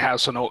Hempcrete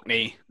house on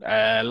Orkney,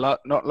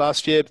 not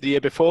last year, but the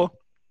year before.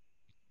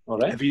 All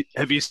right.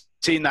 Have you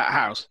seen that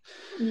house?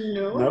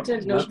 No, I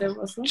didn't know there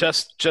was one.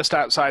 Just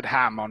outside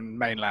Ham on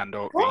mainland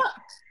Orkney. What?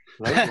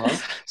 Right,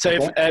 well, so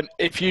okay.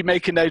 if you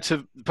make a note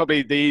of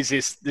probably the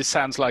easiest, this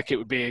sounds like it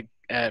would be.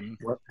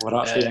 We're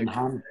actually in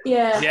Ham.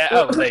 Yeah. Yeah.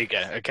 Oh, there you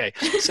go. Okay.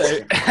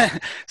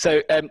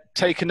 So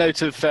take a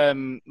note of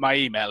my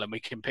email, and we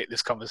can pick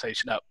this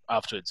conversation up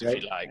afterwards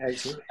if you like.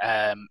 Excellent.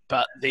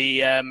 But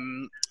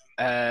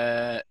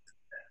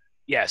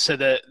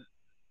so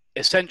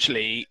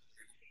essentially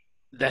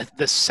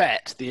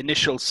the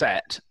initial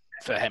set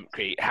for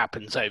Hempcrete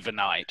happens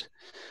overnight.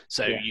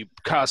 So you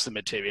cast the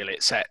material,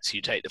 it sets,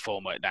 you take the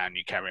formwork down,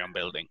 you carry on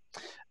building.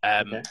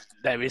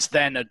 There is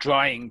then a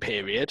drying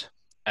period.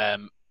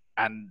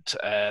 And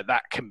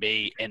that can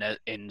be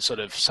in sort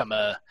of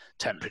summer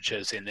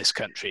temperatures in this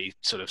country,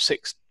 sort of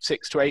six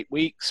to 8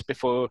 weeks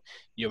before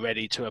you're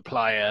ready to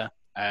apply a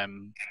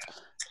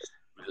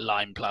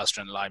lime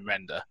plaster and lime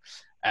render.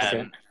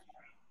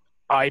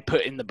 I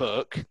put in the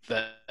book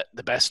that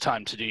the best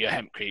time to do your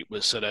Hempcrete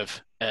was sort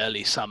of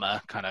early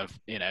summer, kind of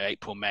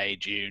April, May,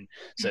 June,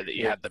 so that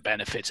you had the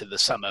benefit of the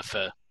summer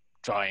for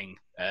drying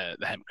the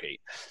Hempcrete.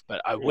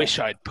 But I wish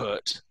I'd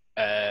put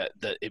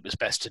that it was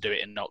best to do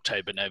it in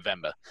October,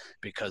 November,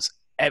 because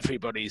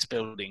everybody's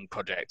building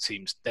project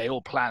they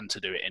all plan to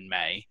do it in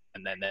May,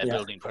 and then their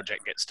building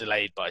project gets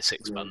delayed by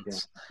 6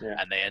 months,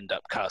 and they end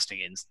up casting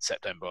in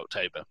September,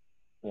 October.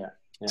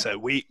 So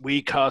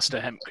we cast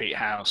a Hempcrete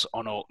house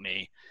on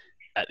Orkney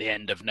at the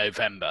end of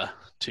November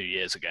 2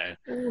 years ago.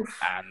 Oof.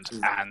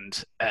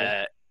 And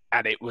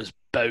it was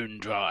bone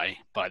dry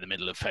by the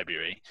middle of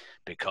February,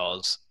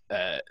 because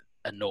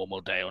a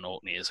normal day on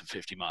Orkney is a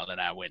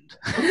 50-mile-an-hour wind.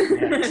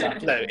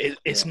 Exactly. So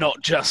it's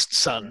not just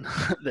sun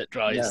that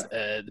dries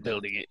the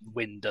building.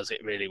 Wind does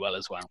it really well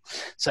as well.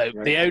 So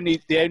the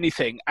only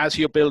thing as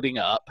you're building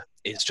up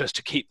is just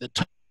to keep the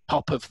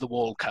top of the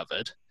wall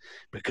covered,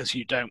 because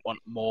you don't want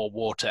more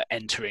water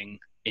entering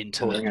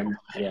into the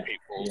Hempcrete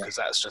wall, because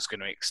that's just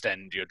going to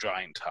extend your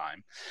drying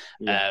time.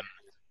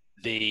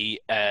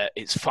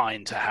 It's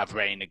fine to have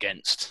rain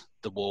against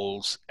the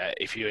walls.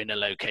 If you're in a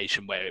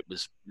location where it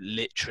was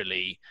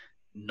literally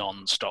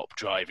non-stop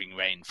driving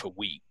rain for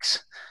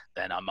weeks,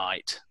 then I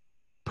might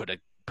put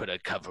a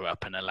cover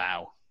up and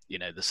allow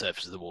the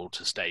surface of the wall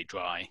to stay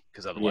dry,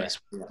 because otherwise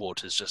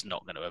water's just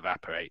not going to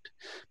evaporate.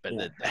 But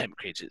the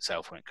Hempcrete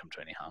itself won't come to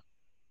any harm.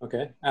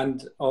 Okay,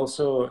 and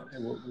also,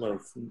 well,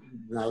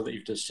 now that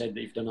you've just said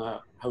that you've done a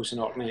house in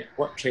Orkney,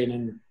 what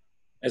training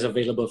is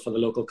available for the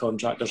local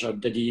contractors, or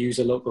did you use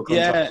a local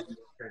contractor?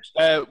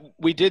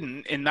 We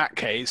didn't in that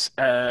case.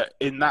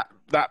 In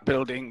that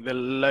building, the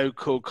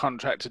local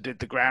contractor did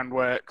the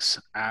groundworks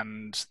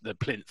and the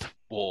plinth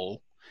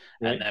wall,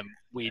 and then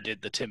we did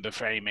the timber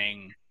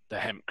framing, the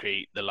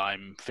Hempcrete, the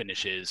lime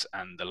finishes,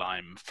 and the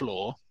lime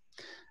floor.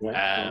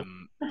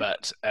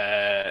 But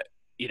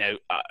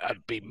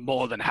I'd be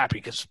more than happy,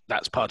 because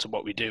that's part of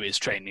what we do, is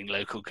training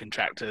local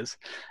contractors.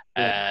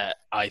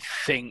 I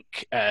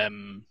think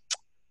the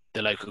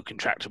local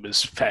contractor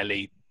was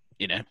fairly,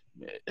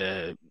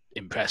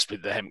 impressed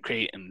with the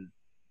Hempcrete and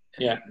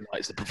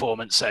likes the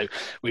performance. So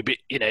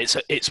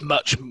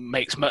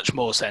makes much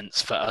more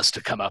sense for us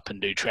to come up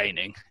and do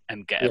training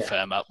and get a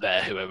firm up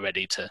there who are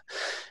ready to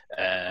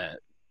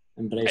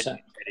embrace it,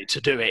 ready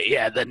to do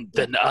it,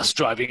 than us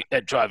driving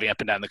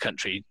up and down the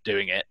country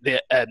doing it.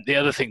 The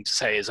other thing to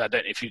say is, I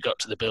don't know if you got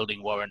to the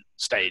building warrant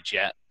stage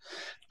yet,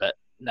 but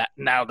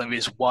now there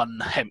is one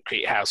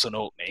Hempcrete house on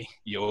Orkney,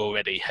 you're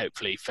already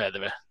hopefully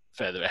further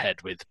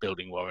ahead with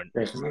building warrant.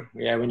 Definitely.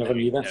 Yeah, we never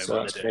knew that, so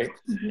that's great.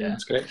 Yeah,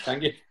 that's great.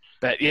 Thank you.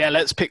 But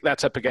let's pick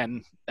that up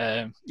again.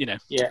 After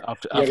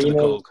the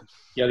call.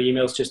 Your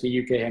email's just the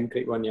UK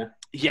Hempcrete one, yeah?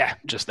 Yeah,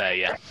 just there.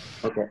 Yeah.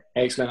 Okay.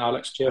 Excellent,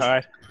 Alex. Cheers. All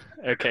right.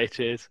 Okay.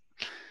 Cheers.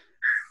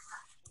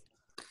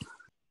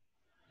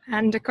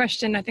 And a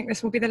question, I think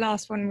this will be the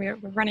last one. We're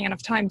running out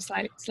of time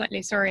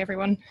slightly. Sorry,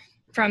 everyone.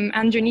 From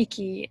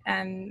Androniki.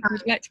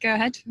 Would you like to go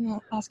ahead and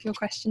I'll ask your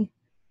question?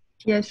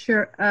 Yeah,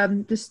 sure. I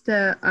was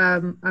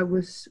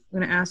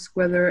going to ask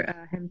whether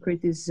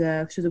Hempcrete is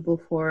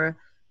suitable for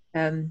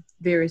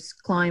various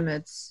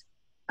climates,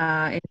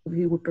 and if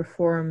he would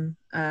perform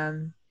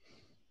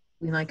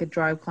in like a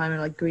dry climate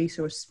like Greece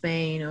or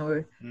Spain,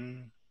 or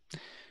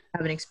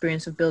have an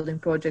experience of building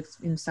projects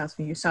in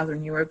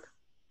Southern Europe?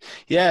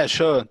 Yeah,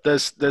 sure.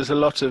 There's a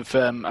lot of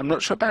I'm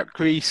not sure about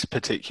Greece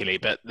particularly,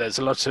 but there's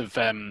a lot of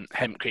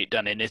hempcrete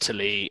done in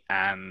Italy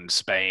and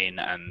Spain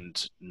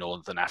and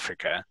Northern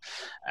Africa.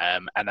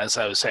 And as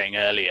I was saying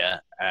earlier,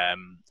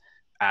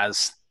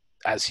 as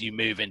you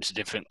move into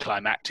different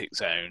climatic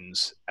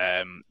zones,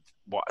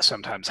 what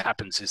sometimes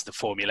happens is the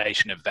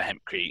formulation of the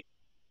hempcrete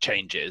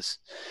changes.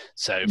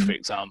 So, for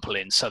example,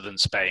 in southern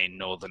Spain,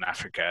 Northern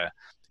Africa,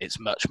 it's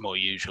much more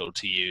usual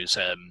to use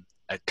a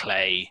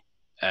clay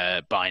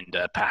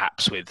binder,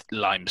 perhaps with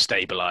lime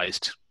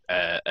stabilized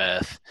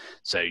earth.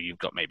 So you've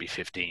got maybe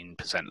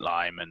 15%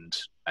 lime and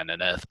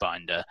an earth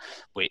binder,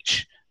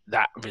 which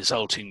that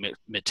resulting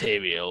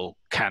material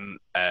can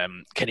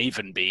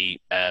even be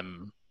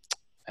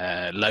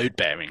load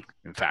bearing,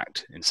 in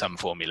fact, in some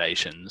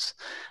formulations,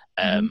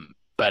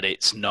 but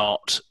it's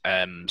not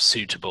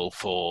suitable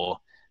for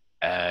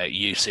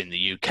use in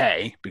the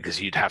UK,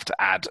 because you'd have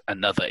to add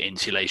another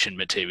insulation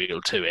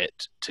material to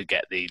it to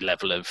get the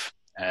level of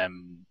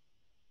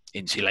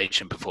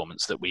insulation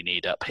performance that we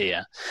need up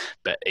here.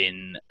 But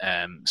in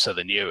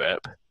Southern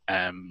Europe,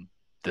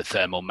 the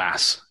thermal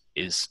mass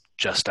is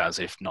just as,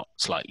 if not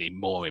slightly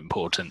more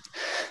important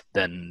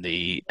than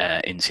the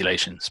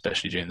insulation,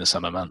 especially during the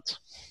summer months.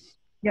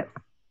 Yep.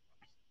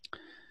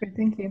 Good,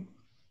 thank you.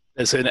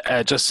 There's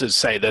just to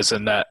say, there's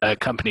a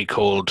company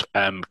called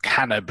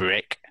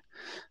Cannabric,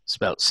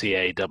 spelled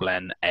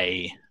Cannabric,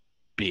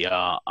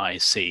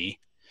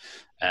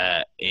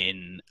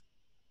 in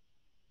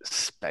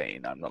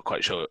Spain. I'm not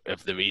quite sure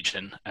of the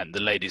region, and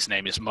the lady's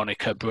name is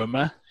Monica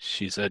Brummer.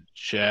 She's a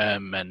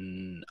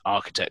German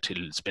architect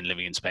who's been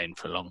living in Spain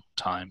for a long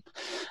time,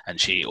 and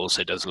she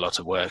also does a lot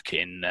of work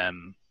in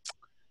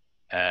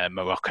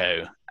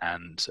Morocco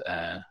and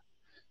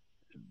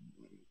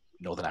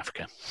Northern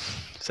Africa.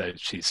 So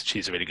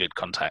she's a really good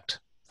contact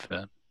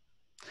for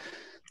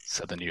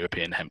Southern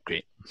European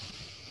hempcrete.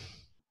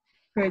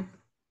 Great.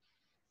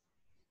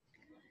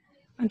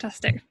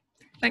 Fantastic.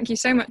 Thank you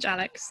so much,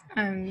 Alex.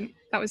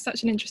 That was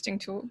such an interesting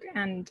talk,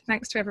 and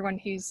thanks to everyone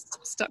who's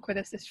stuck with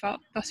us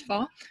thus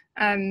far.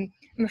 I'm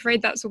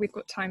afraid that's all we've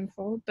got time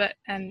for, but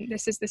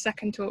this is the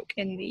second talk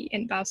in the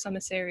INTBAU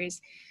summer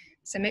series,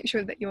 so make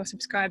sure that you're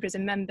subscribed as a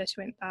member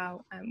to INTBAU,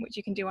 which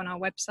you can do on our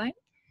website,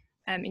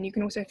 and you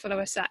can also follow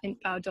us at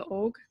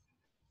intbau.org,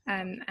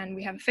 and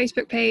we have a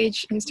Facebook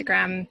page,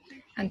 Instagram,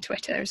 and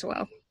Twitter as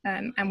well,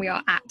 and we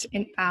are at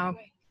INTBAU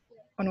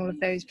on all of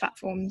those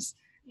platforms.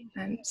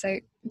 So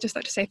just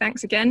like to say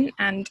thanks again,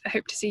 and I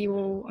hope to see you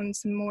all on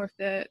some more of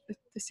the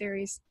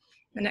series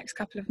in the next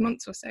couple of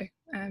months or so.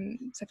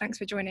 So thanks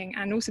for joining.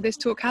 And also, this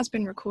talk has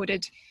been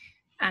recorded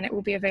and it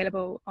will be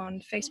available on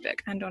Facebook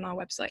and on our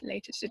website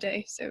later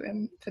today. So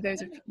for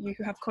those of you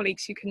who have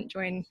colleagues who couldn't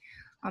join,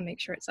 I'll make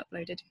sure it's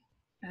uploaded.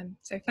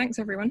 So thanks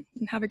everyone,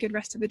 and have a good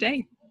rest of the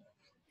day.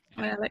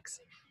 Bye, Alex.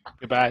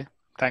 Goodbye.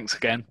 Thanks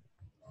again.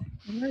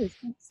 No worries,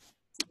 thanks.